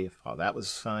Kelly, if all that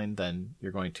was fine, then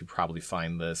you're going to probably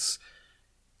find this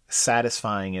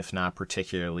satisfying, if not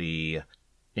particularly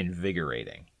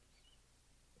invigorating.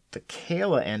 The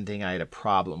Kayla ending I had a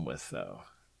problem with, though.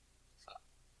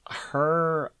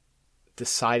 Her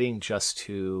deciding just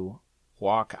to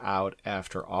walk out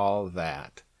after all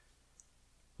that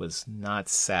was not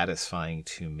satisfying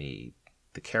to me.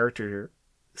 The character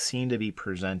seemed to be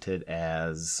presented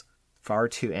as far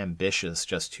too ambitious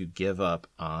just to give up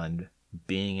on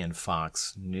being in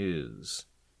Fox News,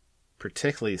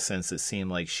 particularly since it seemed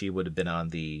like she would have been on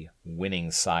the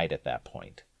winning side at that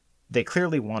point. They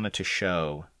clearly wanted to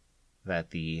show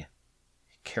that the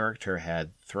character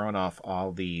had thrown off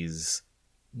all these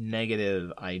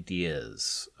negative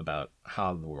ideas about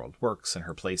how the world works and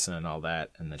her place in it and all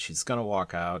that, and that she's going to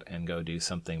walk out and go do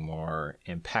something more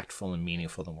impactful and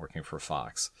meaningful than working for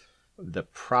Fox. The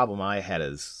problem I had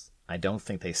is I don't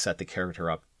think they set the character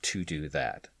up to do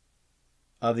that.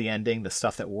 Of the ending, the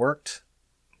stuff that worked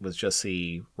was just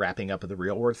the wrapping up of the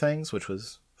real world things, which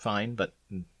was fine, but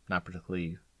not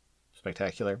particularly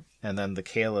spectacular. And then the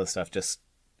Kayla stuff just,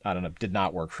 I don't know, did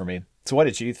not work for me. So what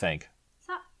did you think?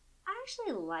 I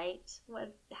actually liked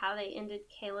how they ended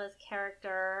Kayla's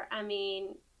character. I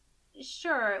mean,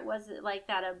 sure, it wasn't like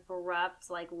that abrupt,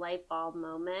 like light bulb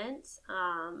moment,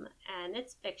 and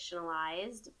it's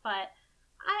fictionalized, but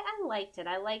I liked it.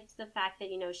 I liked the fact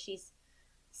that, she's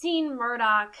seen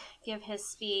Murdoch give his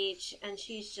speech and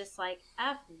she's just like,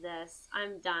 F this,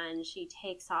 I'm done. She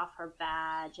takes off her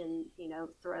badge and,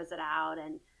 throws it out,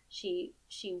 and she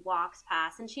walks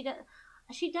past, and she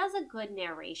does a good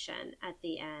narration at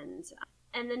the end.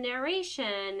 And the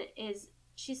narration is,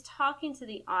 she's talking to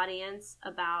the audience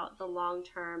about the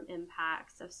long-term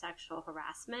impacts of sexual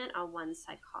harassment on one's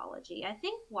psychology. I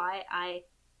think why I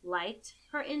liked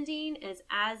her ending is,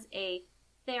 as a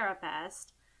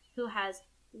therapist who has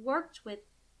worked with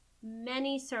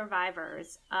many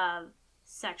survivors of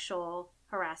sexual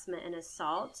harassment and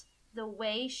assault, the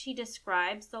way she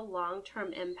describes the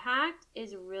long-term impact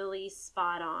is really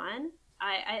spot on.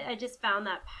 I just found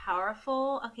that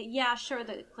powerful. Okay, yeah, sure,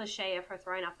 the cliche of her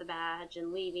throwing off the badge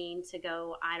and leaving to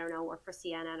go, I don't know, work for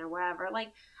CNN or wherever.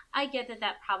 Like, I get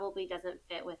that probably doesn't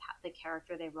fit with the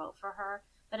character they wrote for her,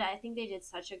 but I think they did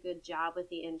such a good job with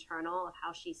the internal of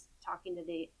how she's talking to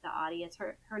the audience,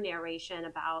 her narration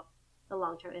about the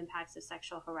long-term impacts of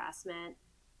sexual harassment.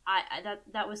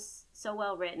 That was so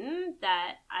well written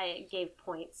that I gave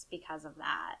points because of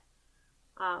that.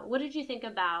 What did you think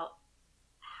about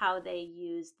how they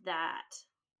used that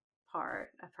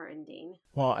part of her ending?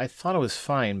 Well, I thought it was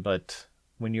fine, but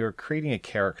when you're creating a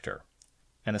character,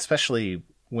 and especially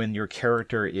when your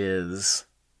character is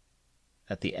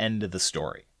at the end of the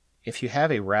story, if you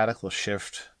have a radical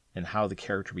shift in how the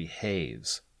character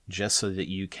behaves, just so that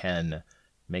you can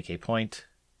make a point,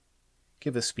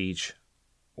 give a speech,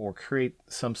 or create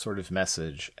some sort of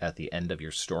message at the end of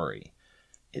your story,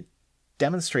 it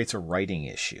demonstrates a writing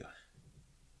issue.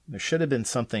 There should have been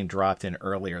something dropped in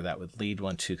earlier that would lead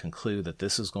one to conclude that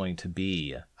this is going to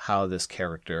be how this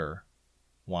character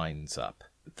winds up.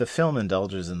 The film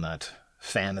indulges in that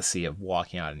fantasy of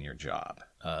walking out in your job,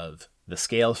 of the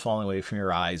scales falling away from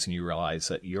your eyes and you realize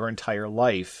that your entire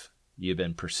life you've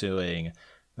been pursuing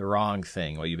the wrong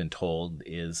thing. What you've been told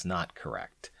is not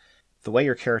correct. The way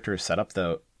your character is set up,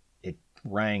 though, it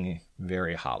rang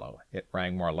very hollow. It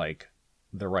rang more like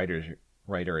the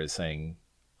writer is saying,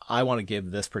 I want to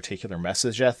give this particular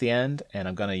message at the end, and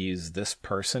I'm going to use this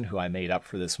person who I made up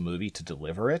for this movie to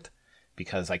deliver it,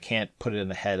 because I can't put it in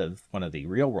the head of one of the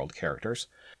real-world characters.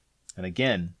 And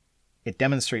again, it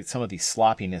demonstrates some of the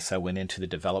sloppiness that went into the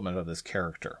development of this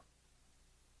character.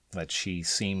 That she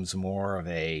seems more of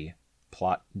a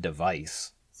plot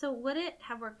device. So would it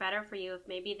have worked better for you if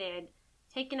maybe they had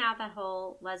taken out that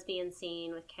whole lesbian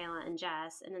scene with Kayla and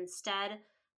Jess and instead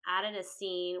added a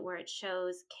scene where it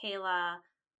shows Kayla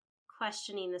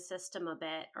questioning the system a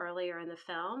bit earlier in the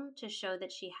film to show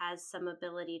that she has some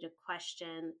ability to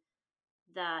question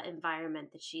the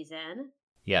environment that she's in?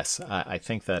 Yes, I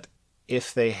think that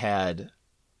if they had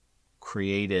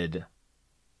created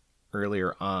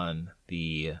earlier on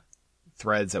the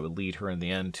threads that would lead her in the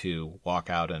end to walk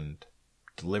out and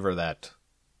deliver that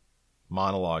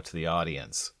monologue to the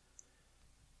audience,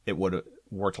 it would have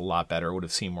worked a lot better. It would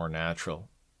have seemed more natural.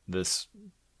 This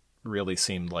really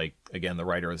seemed like, again, the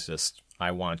writer was just,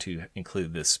 I want to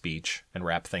include this speech and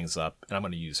wrap things up, and I'm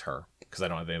going to use her because I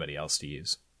don't have anybody else to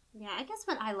use. Yeah, I guess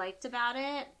what I liked about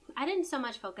it, I didn't so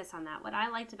much focus on that. What I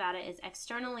liked about it is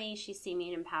externally she's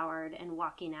seeming empowered and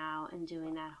walking out and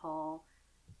doing that whole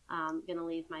gonna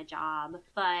leave my job,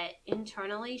 but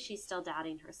internally she's still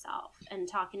doubting herself and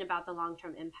talking about the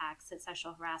long-term impacts that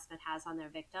sexual harassment has on their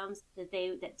victims, that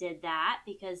did that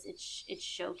because it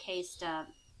showcased the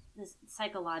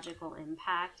psychological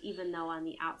impact. Even though on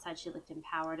the outside she looked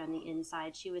empowered, on the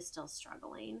inside she was still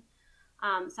struggling.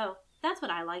 So that's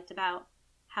what I liked about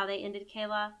how they ended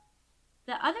Kayla.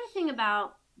 The other thing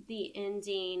about the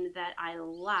ending that I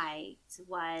liked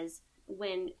was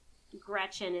when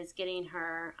Gretchen is getting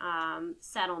her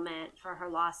settlement for her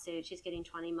lawsuit. She's getting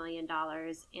 $20 million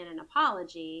and an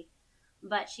apology,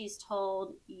 but she's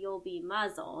told you'll be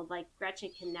muzzled. Like,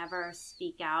 Gretchen can never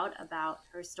speak out about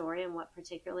her story and what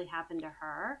particularly happened to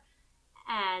her.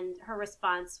 And her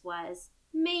response was,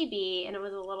 maybe, and it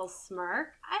was a little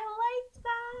smirk. I liked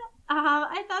that.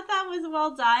 I thought that was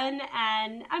well done.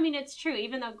 And I mean, it's true.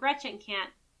 Even though Gretchen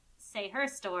can't say her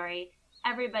story,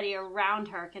 everybody around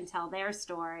her can tell their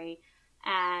story,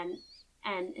 and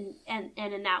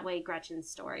in that way Gretchen's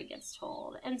story gets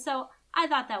told. And so I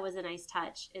thought that was a nice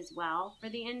touch as well for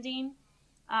the ending.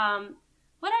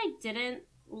 What I didn't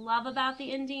love about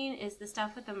the ending is the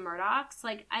stuff with the Murdochs.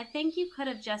 Like, I think you could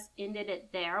have just ended it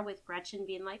there with Gretchen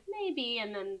being like, maybe,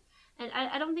 and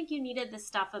I don't think you needed the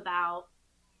stuff about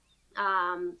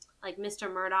like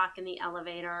Mr. Murdoch in the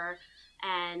elevator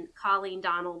and calling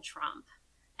Donald Trump.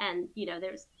 And, you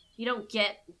don't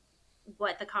get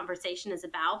what the conversation is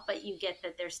about, but you get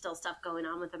that there's still stuff going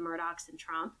on with the Murdochs and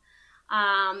Trump.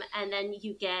 And then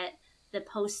you get the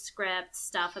postscript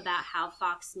stuff about how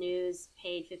Fox News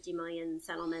paid 50 million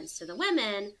settlements to the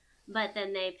women, but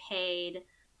then they paid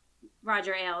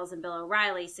Roger Ailes and Bill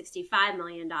O'Reilly $65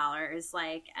 million,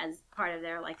 like as part of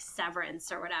their like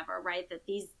severance or whatever, right? That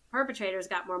these perpetrators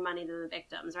got more money than the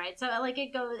victims, right? So like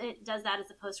it does that as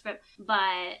a postscript, but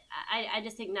I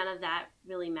just think none of that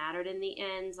really mattered in the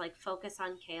end. Like focus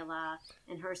on Kayla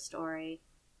and her story,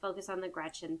 focus on the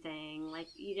Gretchen thing. Like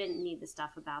you didn't need the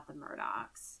stuff about the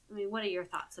Murdochs. I mean, what are your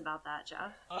thoughts about that,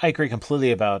 Jeff? I agree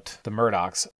completely about the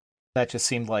Murdochs. That just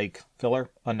seemed like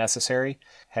filler, unnecessary.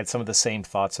 Had some of the same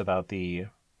thoughts about the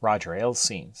Roger Ailes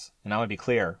scenes. And I want to be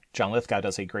clear, John Lithgow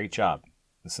does a great job.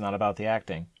 It's not about the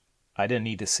acting. I didn't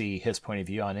need to see his point of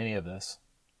view on any of this.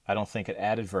 I don't think it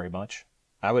added very much.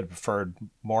 I would have preferred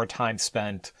more time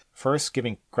spent first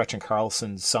giving Gretchen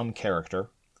Carlson some character,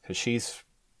 because she's,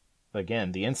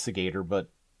 again, the instigator, but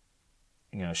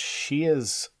she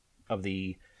is, of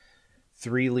the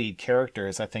three lead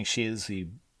characters, I think she is the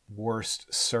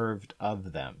worst served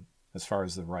of them as far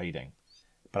as the writing.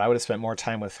 But I would have spent more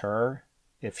time with her.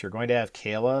 If you're going to have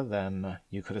Kayla, then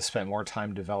you could have spent more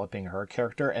time developing her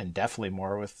character, and definitely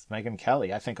more with Megyn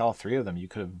Kelly. I think all three of them, you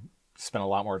could have spent a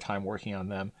lot more time working on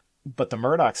them. But the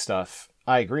Murdoch stuff,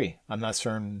 I agree. I'm not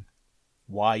certain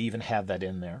why even have that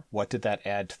in there. What did that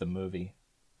add to the movie?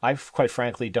 I quite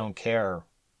frankly don't care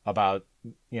about,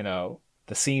 the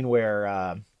scene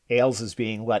where Ailes is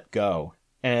being let go.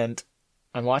 And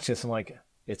I'm watching this and like,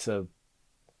 it's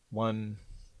one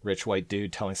rich white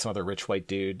dude telling some other rich white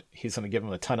dude he's going to give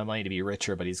him a ton of money to be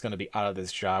richer, but he's going to be out of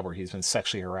this job where he's been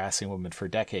sexually harassing women for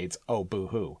decades. Oh,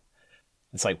 boo-hoo.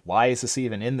 It's like, why is this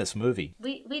even in this movie?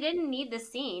 We didn't need the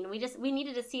scene. We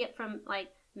needed to see it from like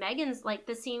Megan's, like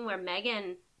the scene where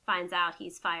Megan finds out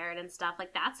he's fired and stuff.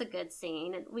 Like that's a good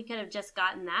scene, and we could have just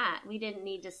gotten that. We didn't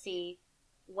need to see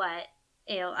what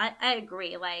I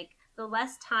agree. Like the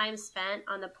less time spent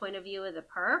on the point of view of the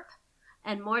perp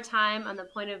and more time on the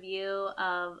point of view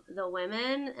of the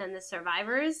women and the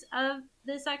survivors of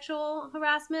the sexual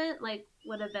harassment, like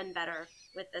would have been better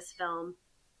with this film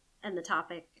and the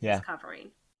topic it's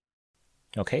covering.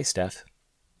 Okay, Steph.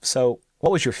 So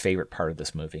what was your favorite part of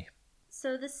this movie?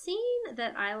 So the scene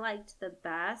that I liked the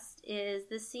best is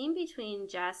the scene between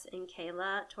Jess and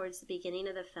Kayla towards the beginning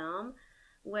of the film,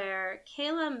 where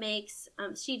Kayla makes,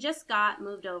 she just got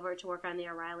moved over to work on the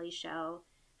O'Reilly show,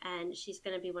 and she's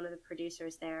going to be one of the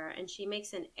producers there, and she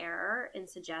makes an error in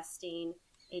suggesting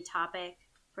a topic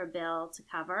for Bill to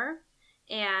cover,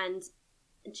 and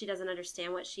she doesn't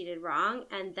understand what she did wrong,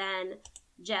 and then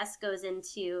Jess goes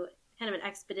into kind of an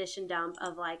expedition dump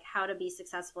of like how to be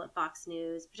successful at Fox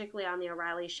News, particularly on the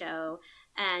O'Reilly show,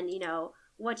 and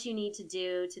what you need to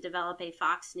do to develop a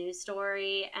Fox News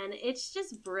story. And it's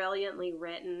just brilliantly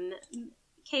written.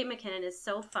 Kate McKinnon is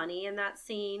so funny in that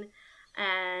scene,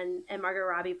 and Margot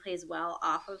Robbie plays well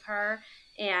off of her.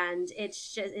 And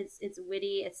it's just it's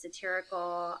witty, it's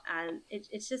satirical, and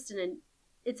it's just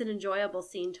it's an enjoyable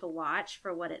scene to watch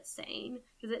for what it's saying,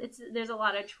 because there's a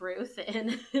lot of truth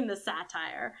in the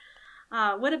satire.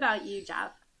 What about you,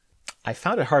 Jeff? I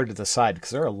found it hard to decide because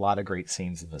there are a lot of great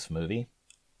scenes in this movie.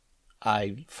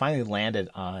 I finally landed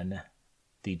on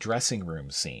the dressing room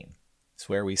scene. It's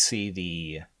where we see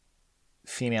the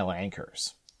female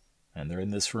anchors. And they're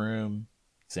in this room.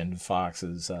 It's in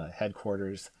Fox's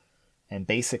headquarters. And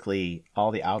basically, all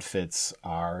the outfits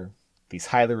are these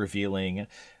highly revealing,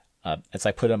 as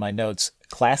I put in my notes,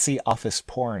 classy office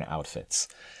porn outfits.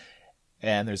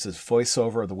 And there's this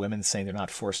voiceover of the women saying they're not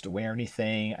forced to wear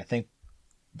anything. I think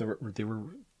the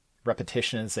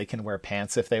repetition is they can wear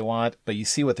pants if they want, but you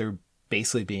see what they're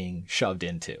basically being shoved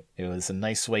into. It was a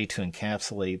nice way to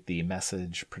encapsulate the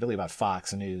message, particularly about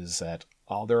Fox News, that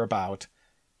all they're about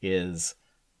is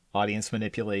audience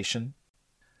manipulation.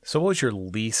 So what was your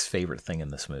least favorite thing in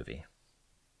this movie?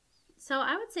 So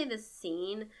I would say the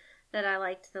scene that I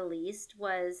liked the least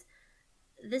was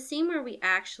the scene where we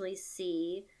actually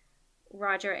see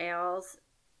Roger Ailes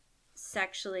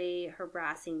sexually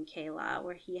harassing Kayla,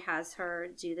 where he has her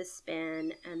do the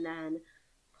spin and then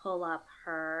pull up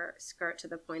her skirt to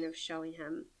the point of showing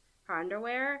him her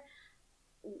underwear.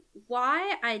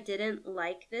 Why I didn't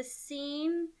like this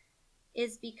scene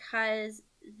is because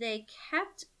they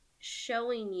kept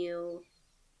showing you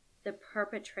the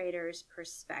perpetrator's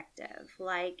perspective.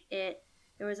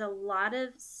 There was a lot of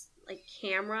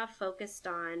camera focused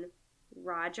on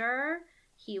Roger.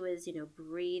 He was,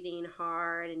 breathing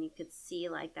hard, and you could see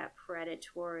that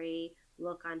predatory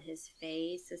look on his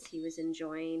face as he was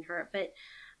enjoying her. But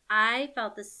I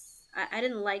felt I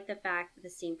didn't like the fact that the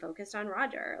scene focused on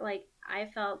Roger. I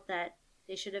felt that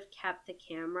they should have kept the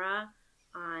camera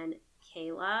on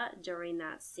Kayla during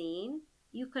that scene.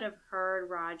 You could have heard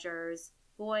Roger's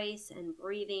voice and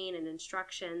breathing and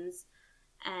instructions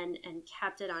and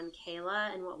kept it on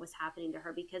Kayla and what was happening to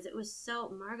her, because it was so,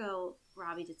 Margot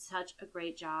Robbie did such a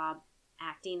great job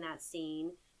acting that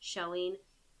scene, showing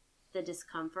the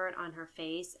discomfort on her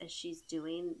face as she's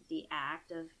doing the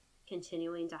act of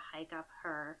continuing to hike up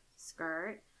her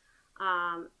skirt.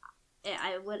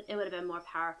 It would have been more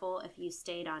powerful if you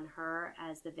stayed on her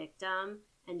as the victim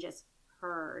and just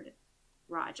heard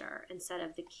Roger instead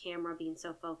of the camera being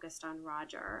so focused on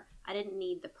Roger. I didn't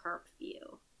need the perp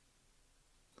view.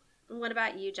 What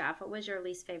about you, Jeff? What was your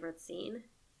least favorite scene?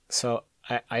 So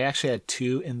I actually had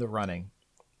two in the running.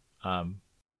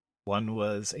 One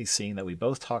was a scene that we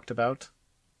both talked about,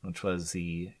 which was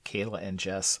the Kayla and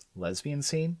Jess lesbian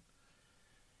scene.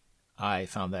 I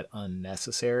found that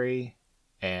unnecessary,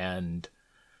 and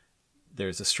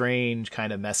there's a strange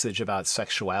kind of message about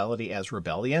sexuality as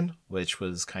rebellion, which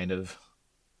was kind of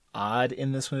odd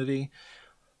in this movie.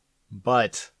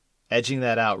 But edging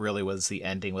that out really was the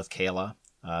ending with Kayla.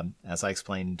 As I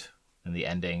explained in the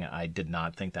ending, I did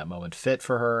not think that moment fit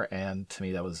for her, and to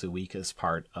me that was the weakest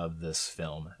part of this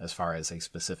film as far as a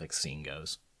specific scene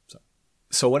goes.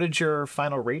 So what is your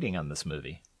final rating on this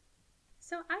movie?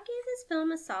 So I gave this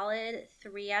film a solid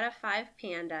 3 out of 5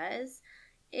 pandas.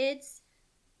 It's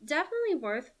definitely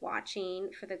worth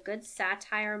watching for the good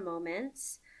satire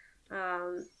moments.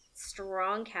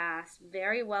 Strong cast,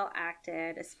 very well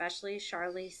acted, especially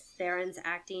Charlize Theron's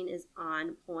acting is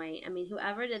on point. I mean,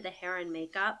 whoever did the hair and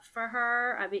makeup for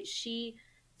her, I mean, she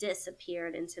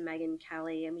disappeared into Megyn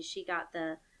Kelly. I mean, she got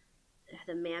the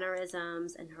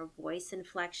mannerisms and her voice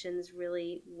inflections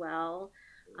really well.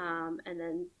 And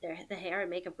then the hair and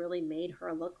makeup really made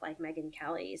her look like Megyn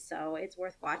Kelly. So it's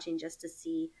worth watching just to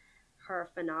see her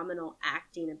phenomenal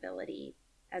acting ability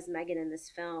as Megyn in this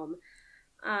film.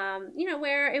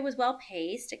 Where it was well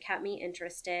paced, it kept me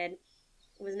interested.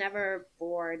 Was never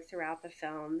bored throughout the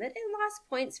film. That it lost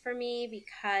points for me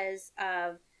because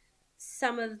of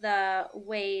some of the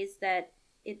ways that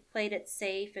it played it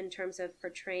safe in terms of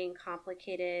portraying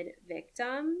complicated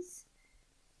victims,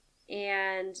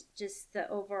 and just the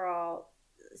overall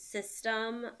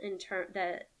system in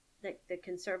that the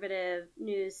conservative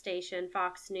news station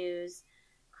Fox News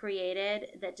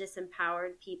created that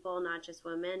disempowered people, not just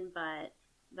women, but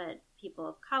people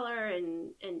of color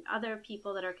and other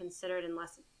people that are considered in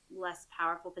less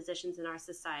powerful positions in our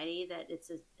society. That it's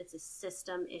a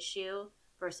system issue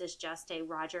versus just a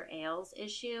Roger Ailes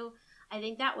issue. I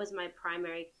think that was my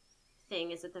primary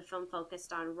thing, is that the film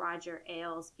focused on Roger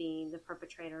Ailes being the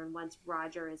perpetrator, and once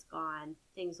Roger is gone,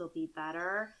 things will be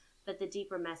better. But the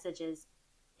deeper message is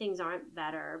things aren't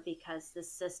better because the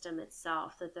system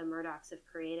itself that the Murdochs have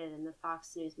created and the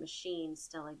Fox News machine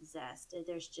still exist.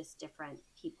 There's just different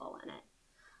people in it.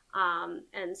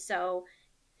 And so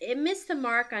it missed the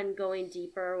mark on going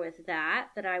deeper with that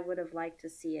I would have liked to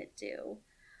see it do.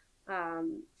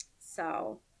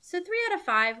 So 3 out of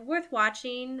 5, worth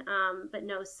watching, but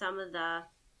no, some of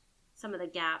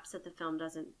the gaps that the film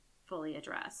doesn't fully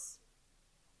address.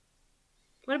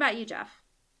 What about you, Jeff?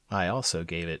 I also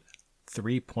gave it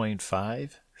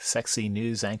 3.5 sexy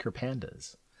news anchor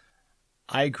pandas.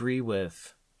 I agree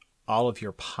with all of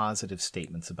your positive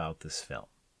statements about this film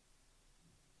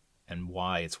and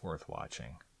why it's worth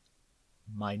watching.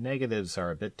 My negatives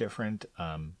are a bit different.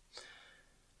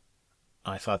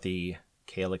 I thought the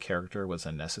Kayla character was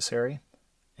unnecessary,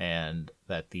 and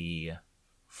that the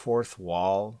fourth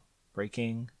wall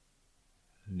breaking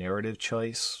narrative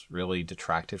choice really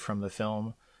detracted from the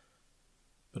film.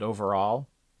 But overall,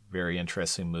 very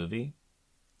interesting movie.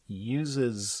 He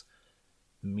uses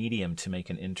the medium to make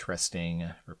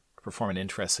perform an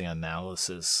interesting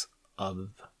analysis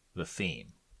of the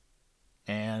theme.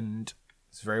 And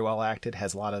it's very well acted,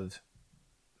 has a lot of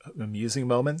amusing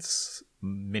moments,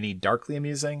 many darkly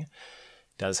amusing.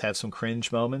 Does have some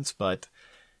cringe moments, but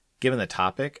given the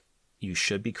topic, you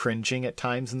should be cringing at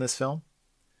times in this film.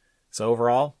 So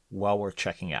overall, well worth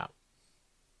checking out.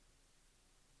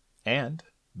 And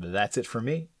that's it for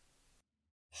me.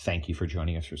 Thank you for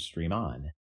joining us for Stream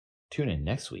On. Tune in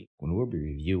next week when we'll be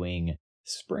reviewing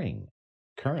Spring,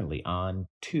 currently on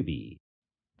Tubi.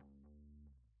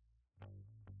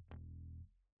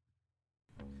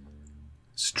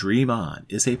 Stream On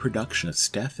is a production of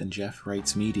Steph and Jeff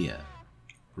Wrights Media.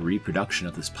 Reproduction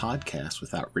of this podcast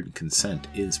without written consent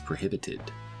is prohibited.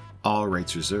 All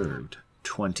rights reserved.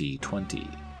 2020.